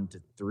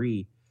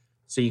 21-3.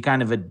 So you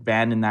kind of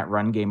abandon that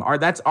run game.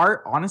 That's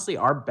honestly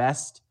our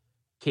best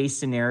case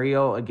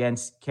scenario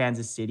against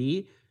Kansas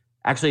City.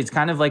 Actually, it's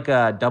kind of like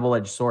a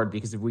double-edged sword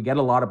because if we get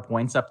a lot of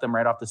points up them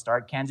right off the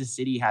start, Kansas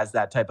City has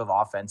that type of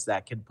offense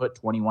that can put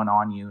 21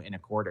 on you in a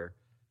quarter.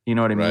 You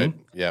know what I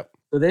mean? Yep.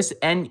 So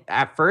and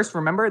at first,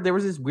 remember, there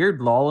was this weird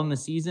lull in the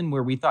season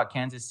where we thought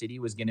Kansas City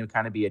was going to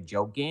kind of be a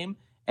joke game.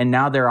 And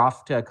now they're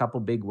off to a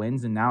couple big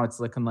wins. And now it's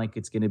looking like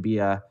it's going to be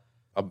a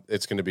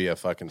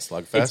fucking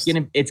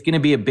slugfest. It's going to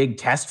be a big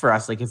test for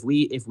us. Like if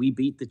we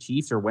beat the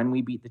Chiefs or when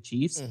we beat the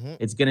Chiefs,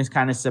 it's going to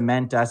kind of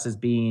cement us as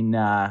being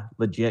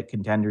legit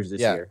contenders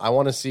this year. I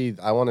want to see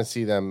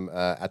them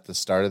at the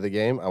start of the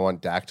game. I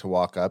want Dak to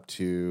walk up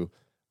to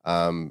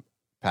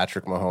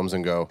Patrick Mahomes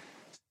and go,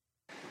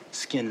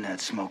 Skin that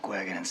smoke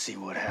wagon and see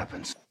what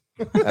happens.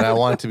 and I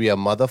want it to be a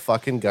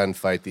motherfucking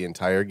gunfight the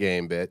entire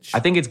game, bitch. I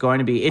think it's going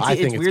to be. It's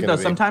weird though.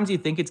 Be. Sometimes you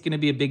think it's going to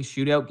be a big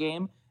shootout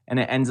game, and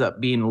it ends up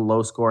being a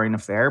low-scoring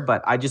affair.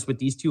 But with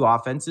these two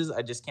offenses,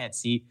 I just can't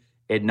see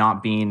it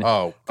not being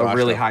a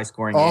really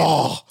high-scoring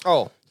game.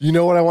 Oh, you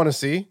know what I want to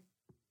see?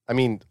 I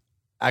mean,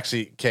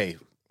 actually, okay,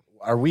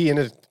 are we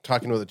into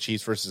talking about the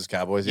Chiefs versus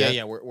Cowboys yet?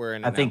 Yeah, we're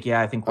in. I think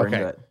we're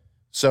into it.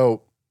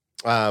 So,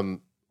 who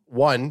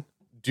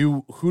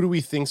do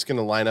we think's going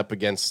to line up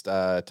against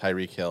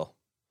Tyreek Hill?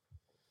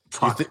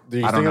 Fuck. Do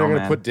you think they're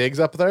going to put Diggs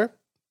up there?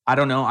 I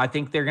don't know. I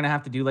think they're going to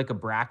have to do like a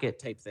bracket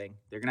type thing.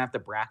 They're going to have to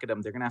bracket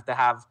him. They're going to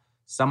have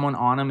someone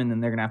on him, and then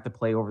they're going to have to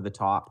play over the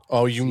top.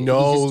 Oh,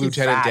 Lieutenant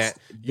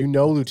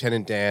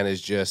Dan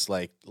is just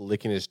like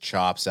licking his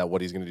chops at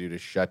what he's going to do to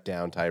shut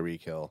down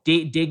Tyreek Hill.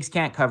 Diggs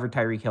can't cover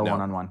Tyreek Hill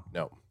one-on-one.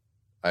 No.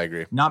 I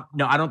agree. No,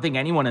 I don't think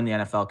anyone in the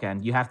NFL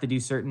can. You have to do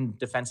certain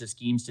defensive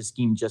schemes to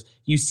scheme.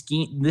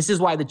 This is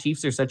why the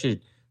Chiefs are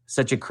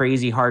such a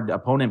crazy hard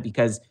opponent,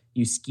 because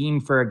you scheme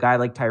for a guy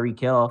like Tyreek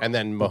Hill, And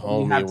then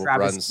Mahomes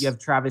runs. You have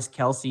Travis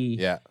Kelce,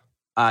 Yeah.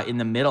 In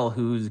the middle,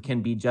 who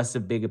can be just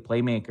as big a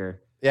playmaker.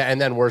 Yeah, and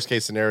then worst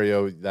case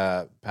scenario,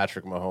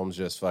 Patrick Mahomes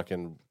just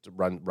fucking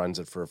runs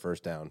it for a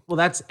first down.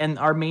 Well, and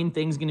our main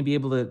thing is going to be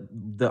able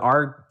to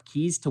our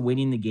keys to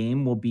winning the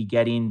game will be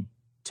getting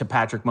to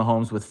Patrick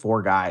Mahomes with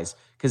 4 guys.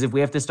 Because if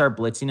we have to start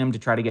blitzing him to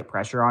try to get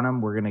pressure on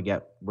him, we're gonna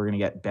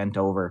get bent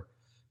over.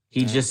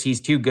 He's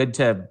too good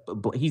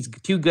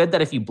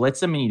that if you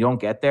blitz him and you don't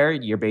get there,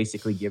 you're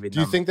basically giving.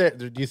 Do you think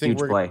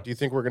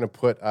we're gonna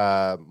put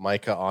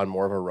Micah on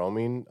more of a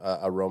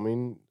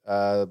roaming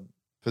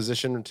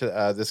position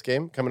to this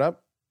game coming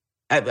up?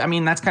 I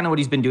mean, that's kind of what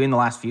he's been doing the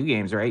last few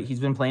games, right? He's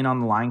been playing on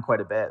the line quite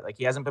a bit. Like,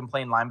 he hasn't been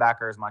playing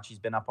linebacker as much. He's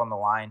been up on the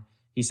line.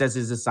 He says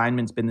his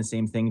assignment's been the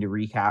same thing, to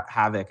wreak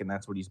havoc, and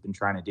that's what he's been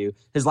trying to do.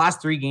 His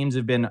last 3 games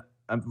have been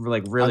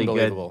really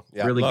good,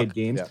 good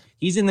games. Yeah.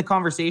 He's in the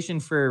conversation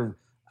for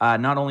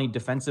not only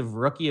defensive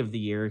rookie of the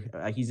year,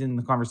 he's in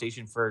the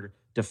conversation for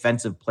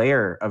defensive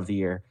player of the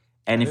year.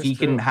 And if he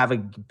can have a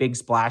big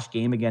splash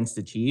game against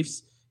the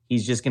Chiefs,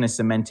 he's just going to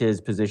cement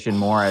his position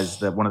more as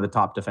one of the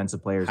top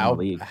defensive players in the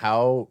league.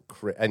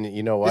 And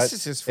you know what? This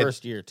is his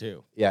first year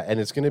too. Yeah, and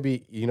it's going to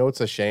be, it's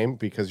a shame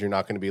because you're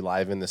not going to be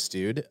live in the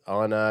Stewed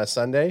on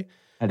Sunday.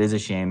 That is a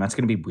shame. That's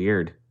going to be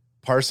weird.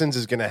 Parsons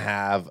is going to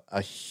have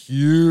a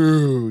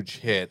huge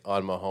hit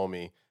on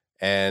Mahomes,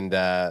 and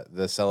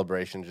the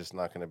celebration just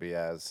not going to be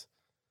as.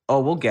 Oh,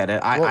 we'll get it.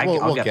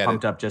 I'll get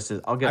pumped up just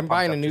as I'll get. I'm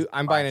buying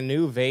a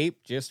new vape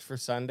just for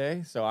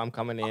Sunday, so I'm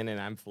coming in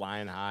and I'm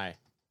flying high.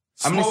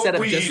 I'm going to set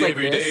up just like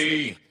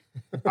this.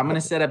 I'm going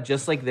to set up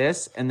just like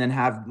this and then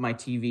have my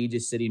TV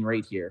just sitting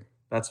right here.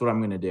 That's what I'm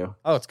going to do.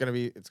 Oh, it's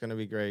going to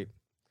be great.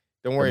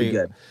 Don't worry.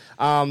 Good.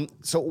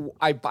 So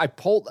I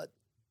pulled.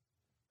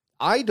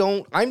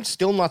 I'm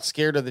still not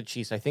scared of the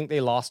Chiefs. I think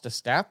they lost a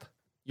step.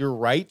 You're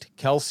right.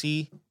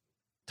 Kelce,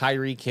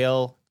 Tyreek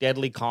Hill,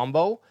 deadly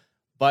combo.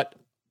 But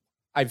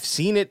I've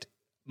seen it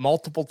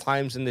multiple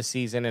times in the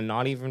season, and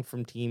not even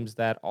from teams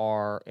that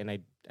are, and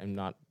I'm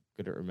not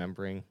good at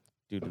remembering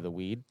due to the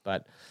weed,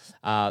 but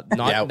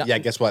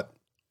guess what?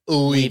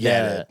 We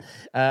get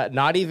it.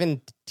 Not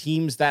even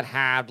teams that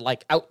had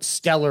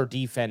stellar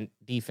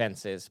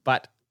defenses,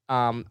 but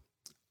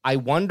I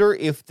wonder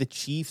if the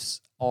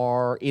Chiefs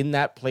are in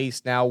that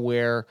place now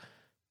where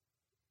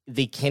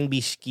they can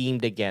be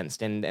schemed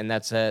against, and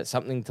that's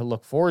something to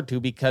look forward to,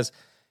 because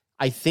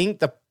I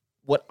think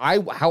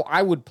how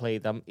I would play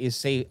them is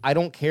say, I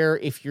don't care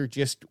if you're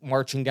just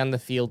marching down the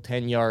field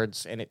 10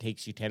 yards and it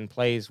takes you 10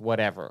 plays,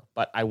 whatever,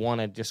 but I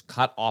want to just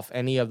cut off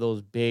any of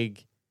those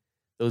big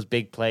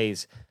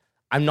plays.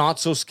 I'm not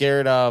so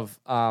scared of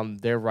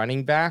their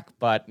running back,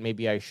 but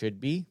maybe I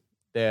should be.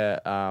 The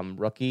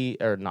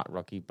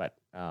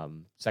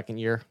second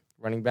year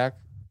running back,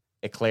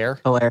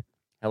 Hilaire.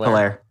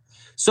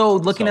 So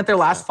looking at their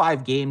last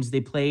 5 games,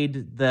 they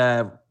played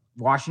the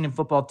Washington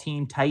football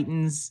team,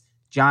 Titans,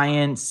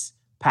 Giants,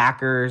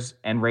 Packers,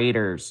 and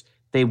Raiders.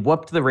 They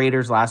whooped the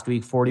Raiders last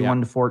week,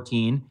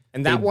 41-14.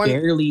 And they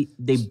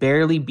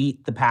barely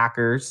beat the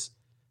Packers.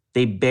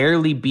 They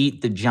barely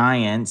beat the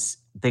Giants.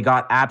 They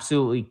got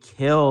absolutely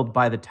killed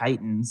by the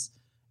Titans,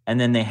 and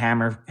then they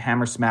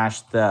hammer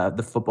smashed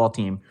the football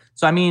team.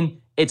 So I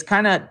mean, it's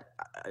kind of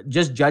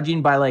just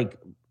judging by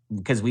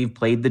because we've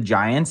played the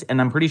Giants, and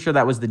I'm pretty sure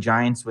that was the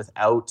Giants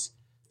without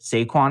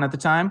Saquon at the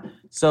time.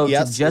 So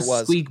to just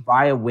squeak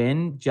by a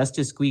win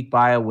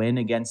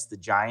against the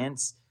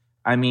Giants,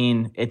 I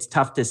mean, it's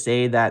tough to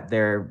say that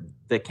they're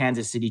the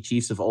Kansas City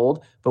Chiefs of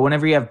old, but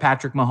whenever you have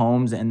Patrick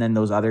Mahomes and then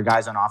those other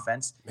guys on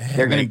offense,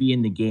 they're going to be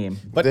in the game.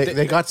 But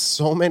they got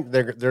so many,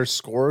 their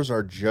scores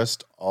are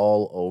just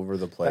all over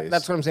the place.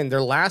 That's what I'm saying.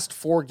 Their last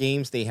 4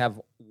 games, they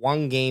have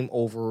one game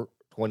over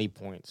 20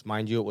 points.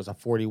 Mind you, it was a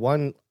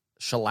 41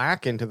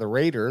 shellac into the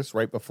Raiders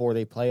right before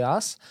they play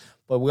us.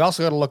 But we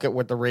also got to look at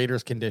what the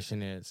Raiders'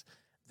 condition is.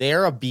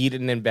 They're a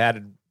beaten and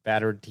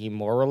battered team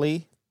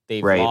morally.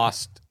 They've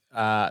lost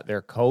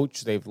their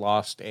coach. They've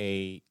lost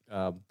a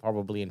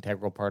probably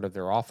integral part of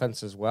their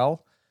offense as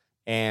well.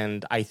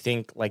 And I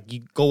think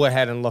you go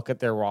ahead and look at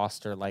their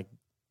roster,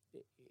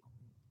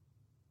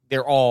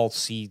 they're all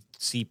C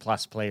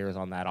plus players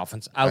on that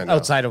offense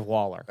outside of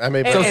Waller. I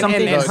mean,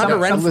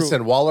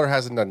 listen, Waller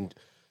hasn't done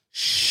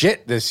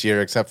shit this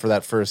year except for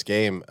that first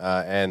game,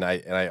 and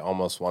I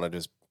almost want to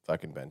just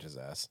fucking bench his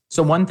ass.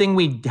 So one thing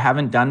we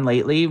haven't done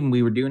lately, and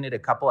we were doing it a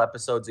couple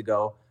episodes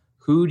ago,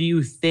 who do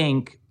you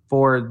think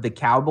for the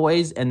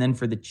Cowboys and then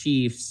for the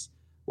Chiefs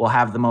will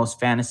have the most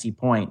fantasy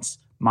points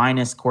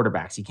minus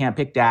quarterbacks? You can't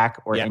pick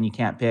Dak and you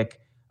can't pick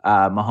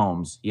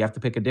Mahomes. You have to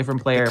pick a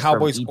different player. The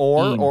Cowboys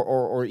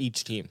or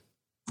each team?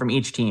 From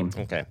each team.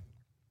 Okay.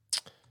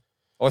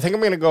 Well, I think I'm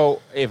going to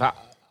go,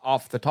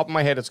 off the top of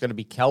my head, it's going to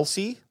be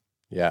Kelce.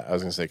 Yeah, I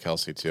was going to say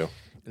Kelce too.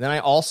 And then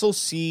I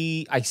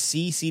see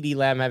CeeDee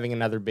Lamb having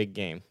another big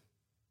game.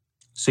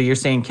 So you're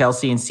saying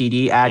Kelsey and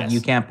CD? Yes.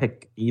 You can't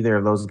pick either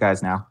of those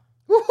guys now.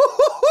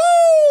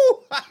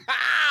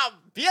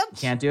 Bitch.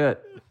 Can't do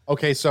it.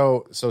 Okay,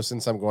 so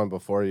since I'm going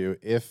before you,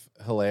 if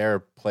Hilaire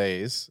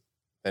plays,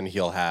 then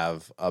he'll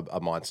have a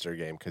monster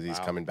game because he's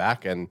coming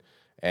back, and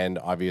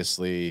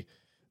obviously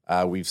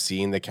we've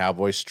seen the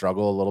Cowboys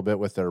struggle a little bit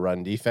with their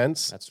run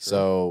defense. That's true.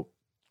 So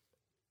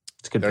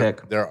It's a good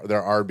pick. Their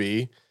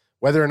RB,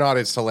 whether or not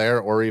it's Hilaire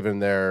or even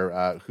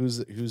their who's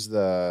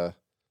the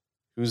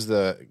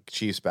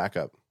Chiefs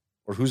backup,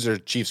 or who's their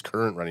Chiefs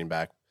current running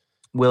back?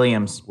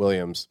 Williams.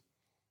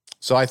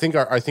 So I think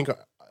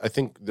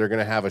they're going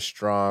to have a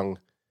strong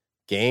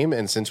game,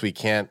 and since we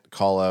can't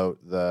call out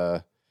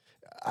you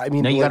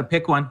got to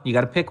pick one.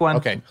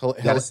 Okay, You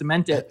got to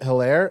cement it.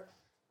 Hilaire,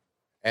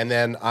 and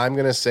then I'm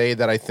going to say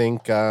that I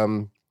think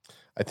we're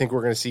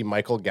going to see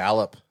Michael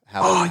Gallup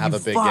have a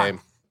big game.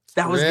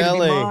 That was going to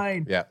be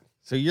mine. Yeah.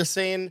 So you're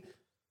saying,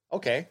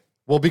 okay.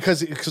 Well,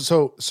 because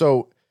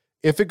so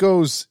if it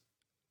goes,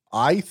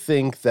 I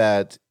think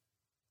that.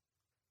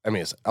 I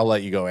mean, I'll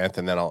let you go,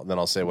 Anthony. Then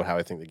I'll say how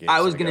I think the game.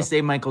 I was going to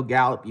say Michael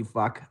Gallup. You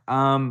fuck.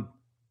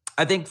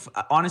 I think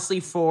honestly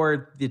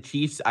for the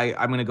Chiefs,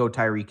 I'm going to go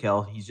Tyreek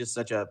Hill. He's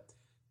such a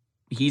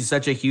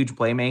huge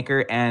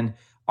playmaker, and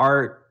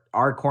our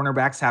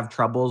cornerbacks have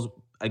troubles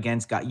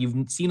against guys.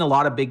 You've seen a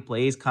lot of big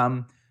plays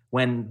come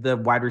when the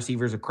wide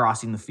receivers are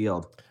crossing the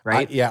field,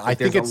 right? I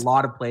think there's a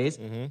lot of plays,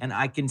 and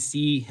I can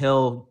see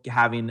Hill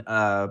having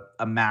a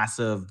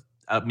massive,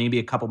 maybe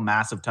a couple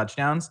massive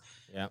touchdowns.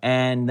 Yeah.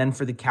 And then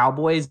for the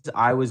Cowboys,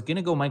 I was going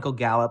to go Michael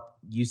Gallup.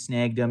 You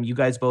snagged him. You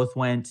guys both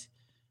went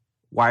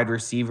wide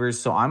receivers.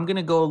 So I'm going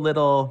to go a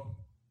little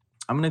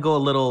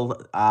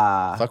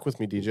fuck with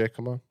me, DJ.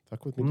 Come on.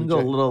 Fuck with me, I'm DJ. going to go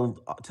a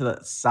little to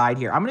the side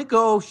here. I'm going to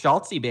go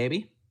Schultze,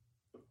 baby.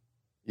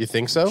 You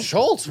think so?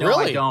 Schultz, No,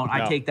 really? I don't. No.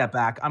 I take that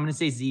back. I'm going to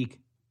say Zeke.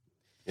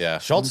 Yeah.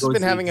 Schultz has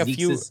been having a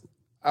few.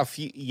 Zeke's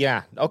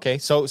Yeah. Okay.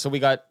 So we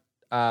got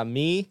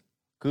me,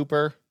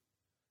 Cooper,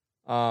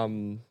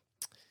 Cooper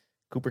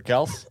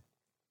Kels,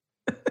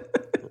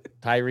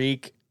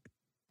 Tyreek.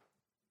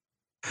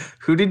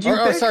 Who did you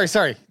pick?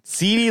 Sorry.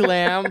 CeeDee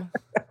Lamb,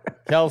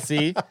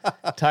 Kelsey,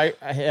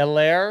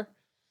 Hilaire,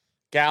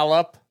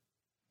 Gallup,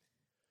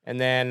 and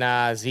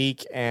then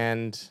Zeke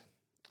and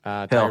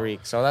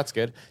Tyreek. So that's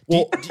good.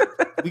 Well,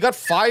 We got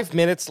 5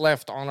 minutes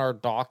left on our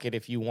docket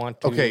if you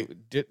want to Okay.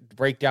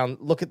 break down,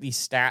 look at these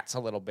stats a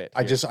little bit.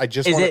 I here.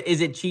 just Is wanna,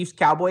 it Chiefs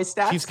Cowboys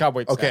stats? Chiefs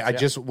Cowboys. okay.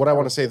 stats, What I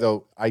want to say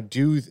though, I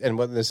do, and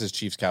what this is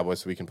Chiefs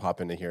Cowboys, so we can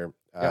pop into here.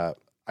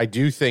 I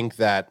do think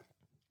that.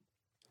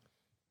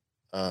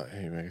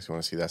 Hey, I guess you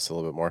want to see that a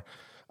little bit more.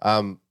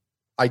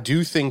 I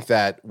do think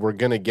that we're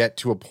gonna get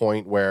to a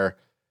point where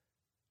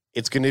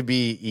it's gonna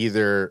be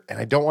either, and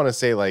I don't want to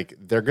say like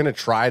they're gonna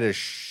try to.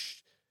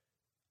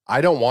 I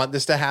don't want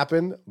this to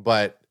happen,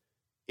 but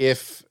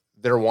if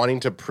they're wanting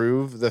to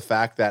prove the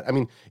fact that, I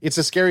mean, it's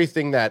a scary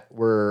thing that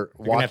we're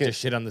You're gonna have walking. to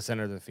shit on the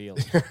center of the field.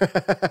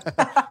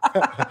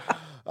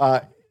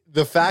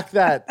 The fact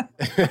that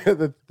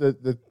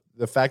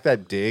the fact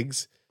that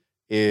Diggs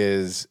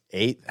has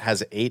 8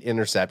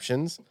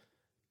 interceptions,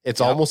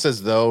 it's almost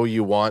as though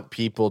you want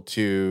people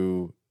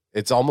to.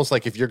 It's almost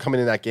like if you're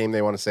coming in that game,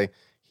 they want to say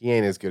he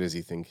ain't as good as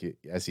he thinks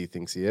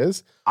he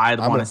is. I'd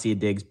want to see a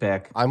Diggs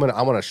pick. I'm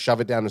gonna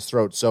shove it down his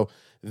throat. So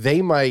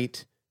they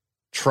might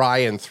try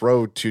and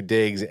throw to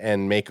Diggs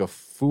and make a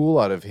fool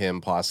out of him,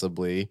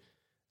 possibly,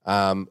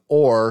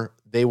 or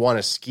they want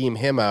to scheme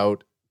him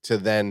out to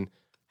then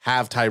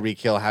have Tyreek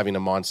Hill having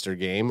a monster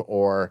game,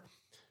 or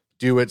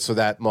do it so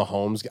that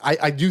Mahomes.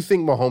 I do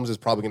think Mahomes is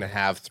probably going to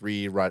have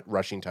 3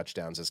 rushing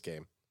touchdowns this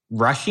game.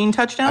 Rushing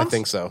touchdowns? I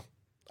think so.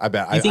 I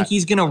bet. You think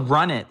he's going to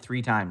run it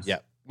 3 times? Yeah.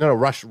 No,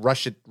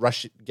 rush it,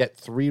 get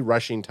 3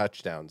 rushing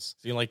touchdowns.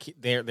 So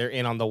they're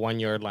in on the 1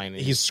 yard line.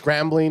 He's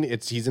scrambling.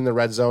 He's in the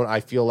red zone. I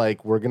feel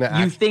like we're gonna.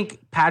 You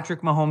think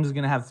Patrick Mahomes is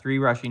going to have 3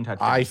 rushing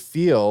touchdowns? I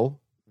feel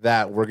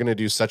that we're gonna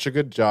do such a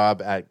good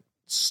job at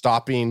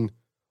stopping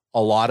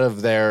a lot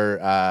of their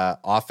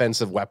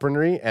offensive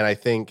weaponry, and I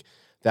think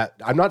that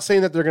I'm not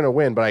saying that they're gonna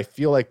win, but I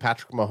feel like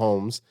Patrick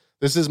Mahomes.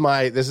 This is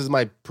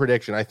my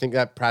prediction. I think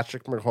that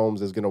Patrick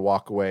Mahomes is gonna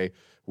walk away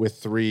with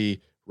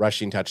 3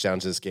 rushing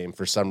touchdowns this game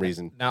for some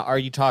reason. Now, are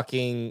you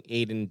talking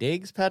Aiden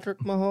Diggs, Patrick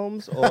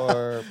Mahomes,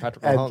 or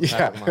Patrick Mahomes?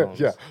 Patrick Mahomes?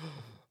 Yeah.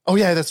 Oh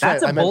yeah, that's right.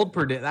 That's a bold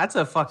prediction. That's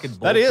a fucking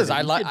bold. That is.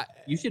 prediction.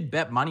 You should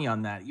bet money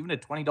on that. Even a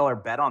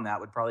 $20 bet on that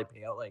would probably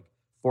pay out like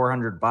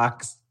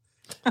 $400.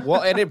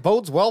 Well, and it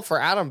bodes well for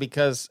Adam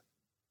because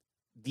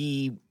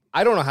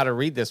I don't know how to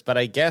read this, but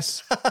I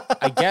guess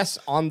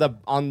on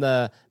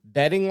the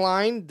betting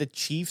line, the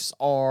Chiefs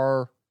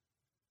are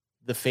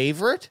the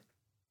favorite.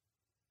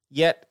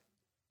 Yet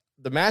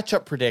the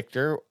matchup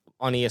predictor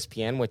on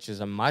ESPN, which is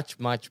a much,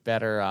 much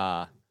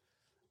better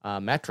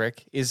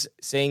metric, is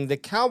saying the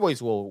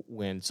Cowboys will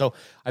win. So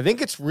I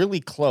think it's really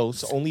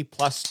close, only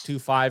plus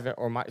 2.5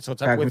 or so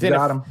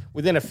it's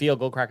within a field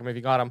goal. Crack him if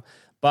you got him.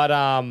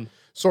 But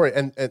sorry,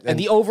 and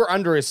the over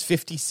under is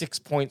 56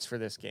 points for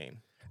this game.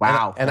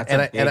 Wow, that's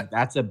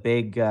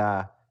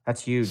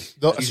huge.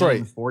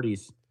 Sorry,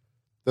 40s.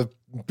 The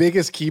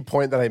biggest key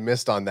point that I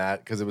missed on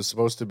that, because it was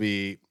supposed to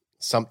be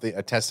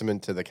a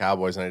testament to the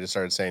Cowboys, and I just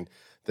started saying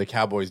the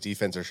Cowboys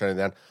defense are shutting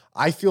down.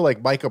 I feel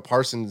like Micah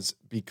Parsons,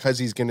 because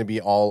he's going to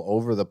be all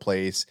over the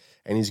place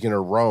and he's going to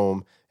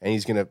roam and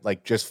he's going to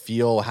like just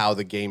feel how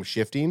the game's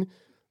shifting,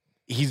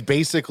 he's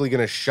basically going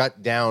to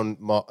shut down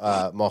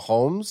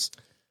Mahomes'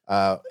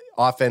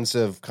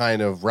 offensive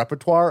kind of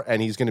repertoire,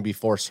 and he's going to be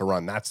forced to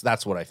run.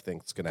 That's what I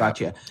think is going to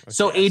happen. Gotcha.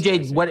 So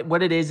AJ,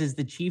 what it is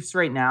the Chiefs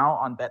right now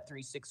on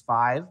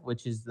Bet365,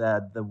 which is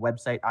the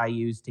website I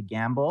use to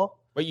gamble.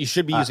 But you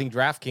should be using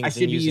DraftKings. I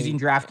should be using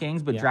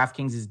DraftKings, but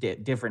DraftKings is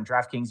different.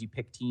 DraftKings, you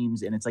pick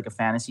teams, and it's like a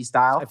fantasy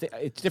style.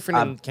 It's different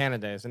in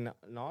Canada, isn't it?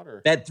 Not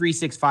or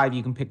Bet365,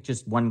 you can pick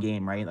just one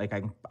game, right? Like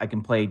I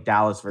can play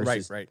Dallas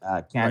versus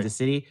Kansas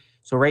City.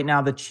 So right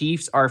now the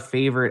Chiefs are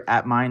favored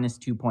at minus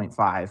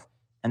 2.5,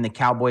 and the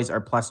Cowboys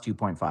are plus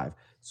 2.5.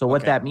 So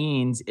what that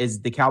means is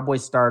the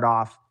Cowboys start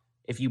off.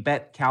 If you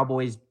bet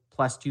Cowboys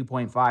plus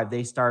 2.5,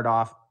 they start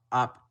off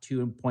up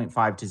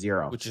 2.5 to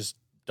 0, which is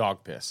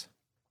dog piss.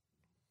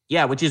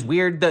 Yeah, which is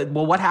weird.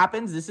 What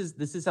happens? This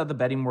is how the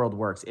betting world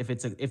works.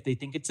 If they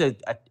think it's a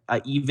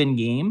even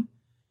game,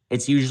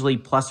 it's usually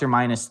plus or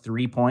minus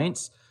 3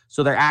 points.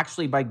 So they're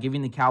actually, by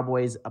giving the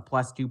Cowboys a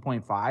plus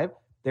 2.5,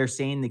 they're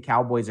saying the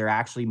Cowboys are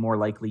actually more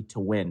likely to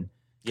win.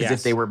 Because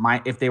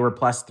if they were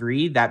plus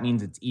 3, that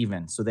means it's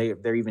even. So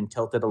they're even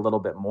tilted a little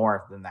bit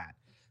more than that.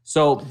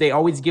 So they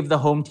always give the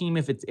home team,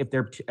 if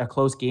they're a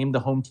close game, the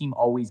home team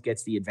always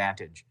gets the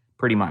advantage,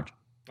 pretty much.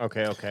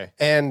 Okay.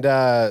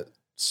 And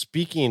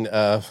speaking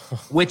of,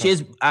 which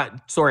is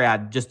sorry,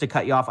 just to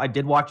cut you off, I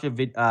did watch a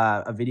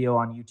video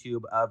on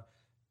YouTube of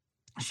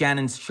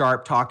Shannon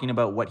Sharp talking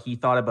about what he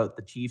thought about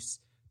the Chiefs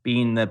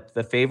being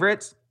the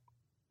favorites,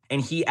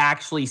 and he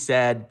actually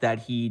said that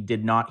he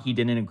didn't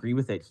agree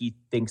with it. He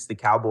thinks the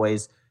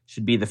Cowboys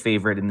should be the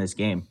favorite in this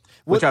game,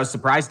 which I was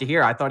surprised to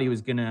hear. I thought he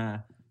was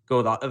gonna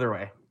go the other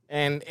way.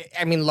 And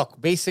I mean,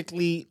 look,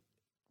 basically,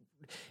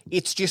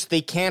 it's just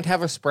they can't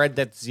have a spread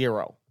that's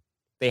 0.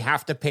 They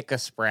have to pick a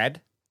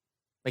spread.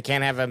 They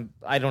can't have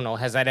I don't know.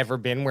 Has that ever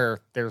been where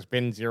there's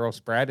been 0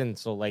 spread? And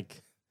so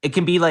like, it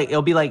can be minus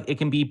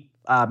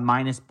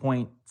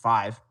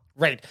 0.5.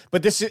 Right.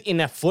 But this is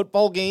in a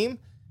football game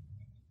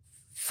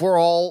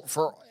for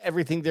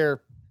everything.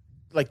 They're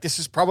like, this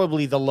is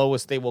probably the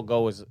lowest they will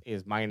go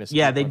is minus.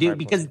 Yeah, they do,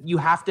 because you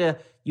have to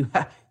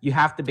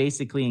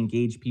basically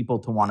engage people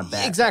to want to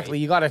bet. Exactly.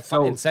 Right? You got to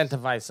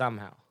incentivize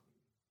somehow.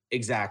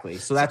 Exactly.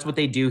 So that's what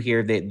they do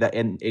here.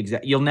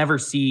 You'll never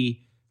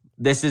see,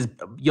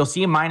 you'll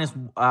see a minus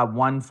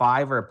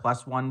 1.5 or a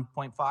plus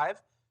 1.5,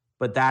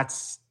 but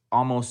that's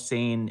almost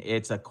saying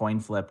it's a coin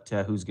flip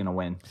to who's going to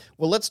win.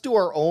 Well, let's do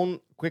our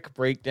own quick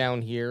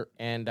breakdown here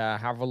and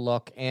have a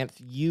look. And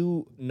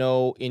you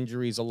know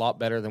injuries a lot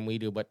better than we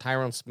do, but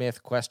Tyron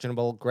Smith,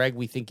 questionable. Greg,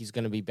 we think he's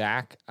going to be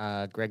back.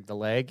 Greg the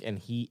Leg, and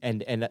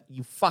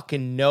you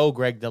fucking know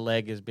Greg the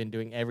Leg has been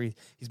doing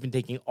he's been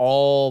taking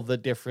all the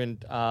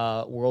different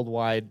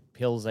worldwide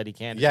pills that he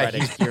can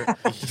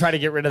to try to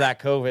get rid of that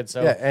COVID.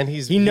 So and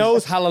he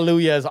knows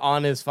Hallelujah is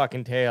on his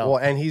fucking tail. Well,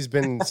 and he's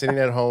been sitting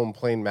at home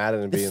playing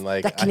Madden and being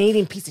like, that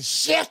Canadian piece of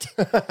shit.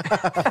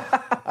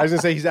 I was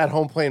gonna say he's at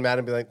home playing Madden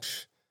and be like,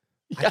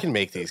 I can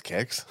make these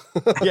kicks.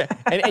 Yeah,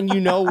 and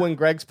you know when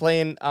Greg's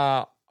playing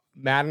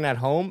Madden at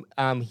home,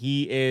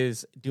 he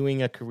is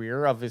doing a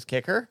career of his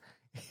kicker.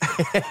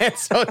 And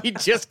so he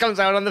just comes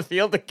out on the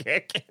field to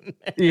kick.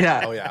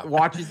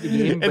 Watches the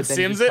game, but then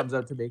Sims he comes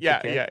out to make the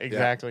kick. Yeah,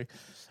 exactly.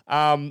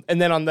 And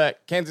then on the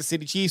Kansas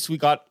City Chiefs, we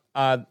got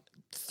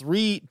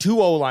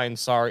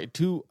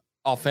two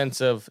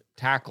offensive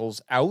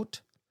tackles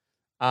out,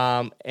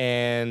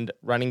 and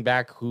running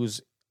back who's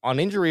on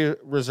injury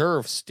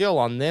reserve still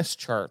on this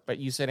chart, but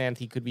you said, Ant,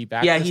 he could be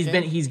back. Yeah, he's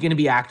going to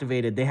be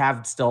activated. They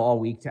have still all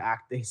week to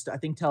act. I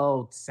think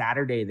till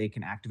Saturday they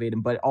can activate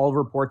him, but all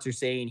reports are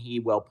saying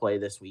he will play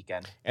this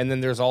weekend. And then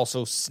there's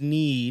also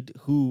Sneed,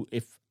 who,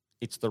 if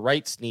it's the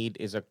right Sneed,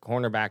 is a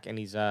cornerback, and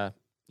he's a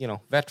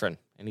veteran,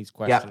 and he's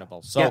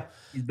questionable. So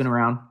he's been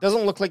around.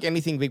 Doesn't look like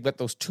anything big, but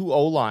those two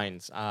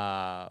O-lines.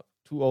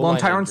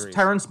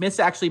 Tyron Smith's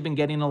actually been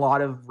getting a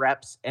lot of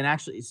reps, and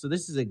actually, so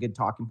this is a good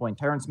talking point.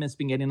 Tyron Smith's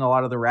been getting a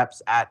lot of the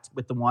reps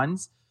with the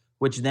ones,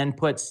 which then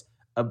puts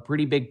a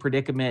pretty big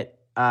predicament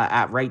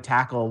at right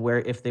tackle, where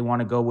if they want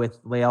to go with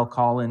Lael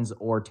Collins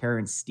or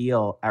Terrence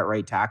Steele at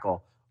right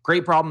tackle.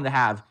 Great problem to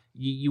have.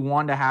 You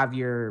want to have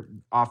your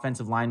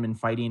offensive lineman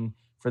fighting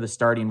for the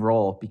starting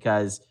role,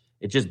 because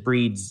it just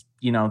breeds,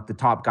 the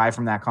top guy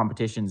from that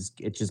competition.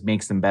 It just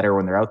makes them better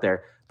when they're out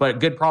there. But a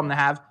good problem to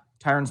have.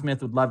 Tyron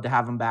Smith would love to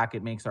have him back.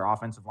 It makes our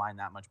offensive line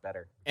that much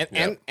better.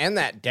 And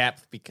that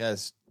depth,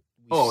 because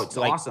it's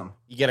awesome.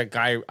 You get a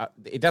guy,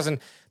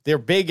 they're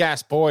big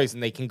ass boys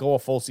and they can go a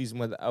full season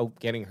without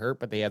getting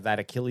hurt, but they have that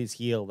Achilles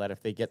heel that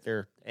if they get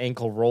their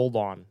ankle rolled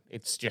on,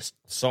 it's just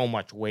so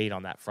much weight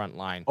on that front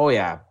line. Oh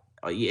yeah.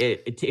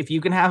 If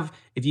you can have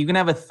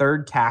a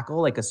third tackle,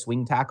 like a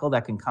swing tackle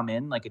that can come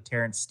in like a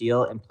Terrence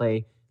Steele and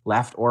play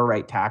left or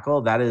right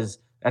tackle, that's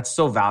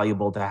so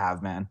valuable to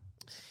have, man.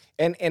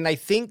 And I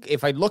think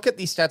if I look at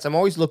these stats, I'm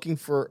always looking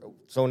for.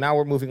 So now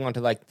we're moving on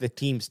to like the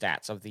team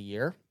stats of the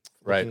year.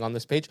 Right. Looking on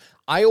this page,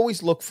 I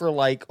always look for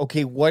like,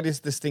 okay, what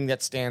is this thing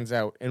that stands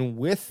out? And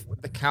with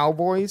the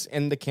Cowboys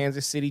and the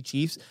Kansas City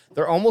Chiefs,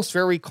 they're almost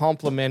very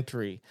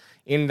complementary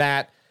in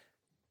that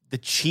the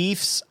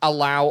Chiefs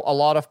allow a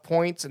lot of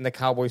points and the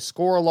Cowboys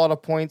score a lot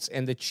of points,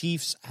 and the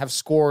Chiefs have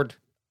scored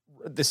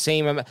the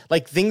same amount.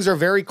 Like things are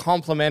very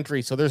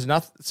complementary. So there's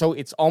nothing. So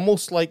it's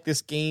almost like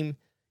this game.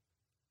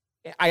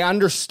 I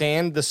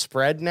understand the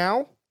spread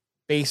now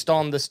based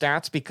on the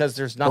stats because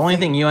there's nothing. The only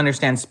thing you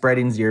understand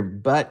spreading's your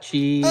butt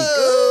cheek.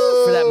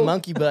 For that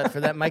monkey butt, for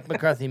that Mike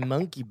McCarthy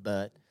monkey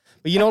butt.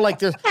 But you know, like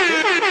there's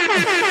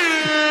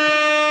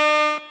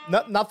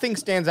nothing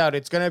stands out.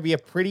 It's going to be a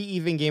pretty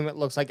even game. It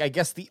looks like. I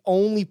guess the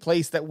only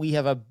place that we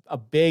have a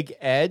big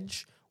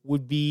edge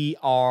would be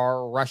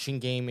our rushing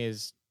game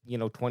is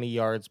 20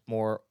 yards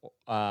more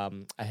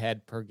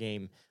ahead per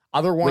game.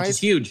 Otherwise, which is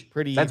huge.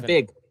 Pretty. That's even.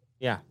 big.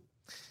 Yeah.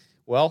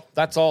 Well,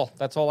 that's all.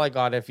 That's all I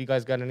got. If you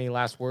guys got any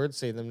last words,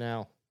 say them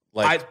now.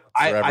 Like,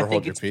 forever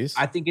hold your peace.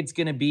 I think it's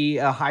going to be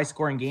a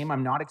high-scoring game.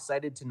 I'm not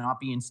excited to not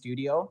be in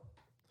studio.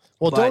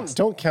 Well,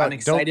 don't count. I'm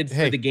excited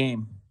for the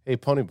game. Hey,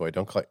 Pony Boy,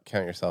 don't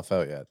count yourself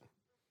out yet.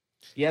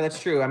 Yeah, that's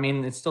true. I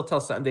mean, it still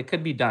tells something. It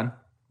could be done.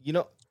 It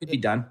could be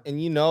done. And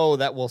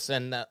that we'll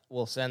send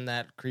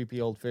that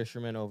creepy old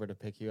fisherman over to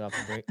pick you up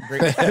and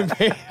bring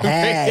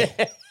Hey,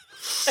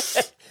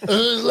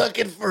 who's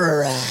looking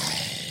for a ride?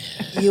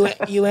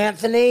 You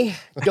Anthony?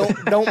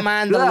 Don't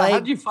mind the leg.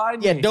 How'd you find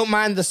me? me? Don't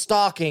mind the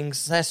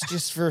stockings. That's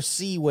just for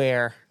sea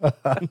wear.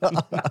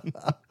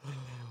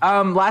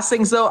 Last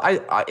things though,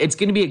 it's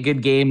going to be a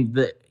good game.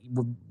 The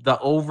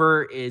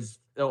over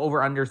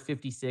under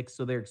 56,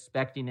 so they're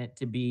expecting it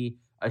to be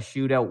a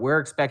shootout. We're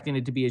expecting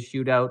it to be a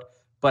shootout,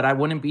 but I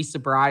wouldn't be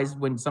surprised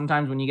when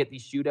you get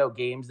these shootout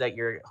games that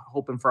you're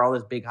hoping for all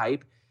this big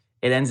hype,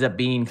 it ends up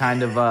being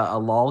kind of a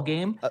lull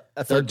game.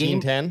 A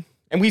 13-10.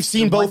 And we've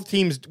seen both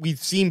teams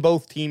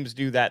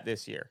do that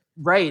this year.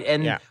 Right.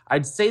 And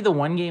I'd say the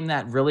one game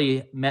that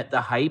really met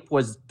the hype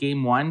was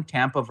game 1,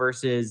 Tampa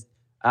versus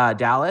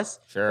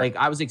Dallas. Sure. Like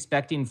I was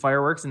expecting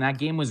fireworks and that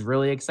game was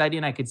really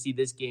exciting. I could see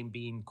this game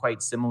being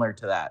quite similar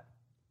to that.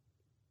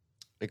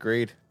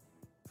 Agreed.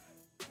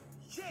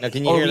 Now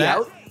can you hear that?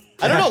 Out?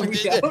 I don't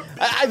know.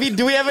 I mean,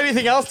 do we have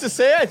anything else to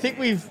say? I think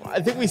we said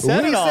it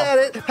all. We said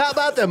it. How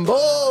about them boys?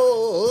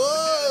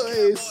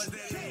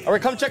 All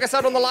right, come check us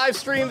out on the live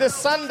stream this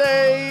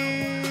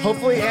Sunday.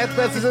 Hopefully,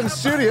 Anthony is in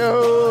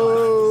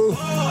studio. What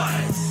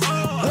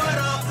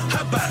up?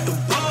 How about the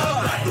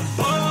boys?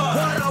 What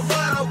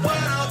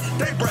up?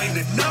 They bring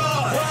the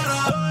noise. What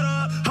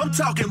up? I'm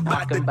talking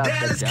about the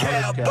Dallas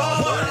Cowboys.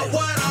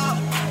 What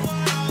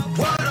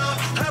up?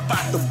 How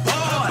about the boys?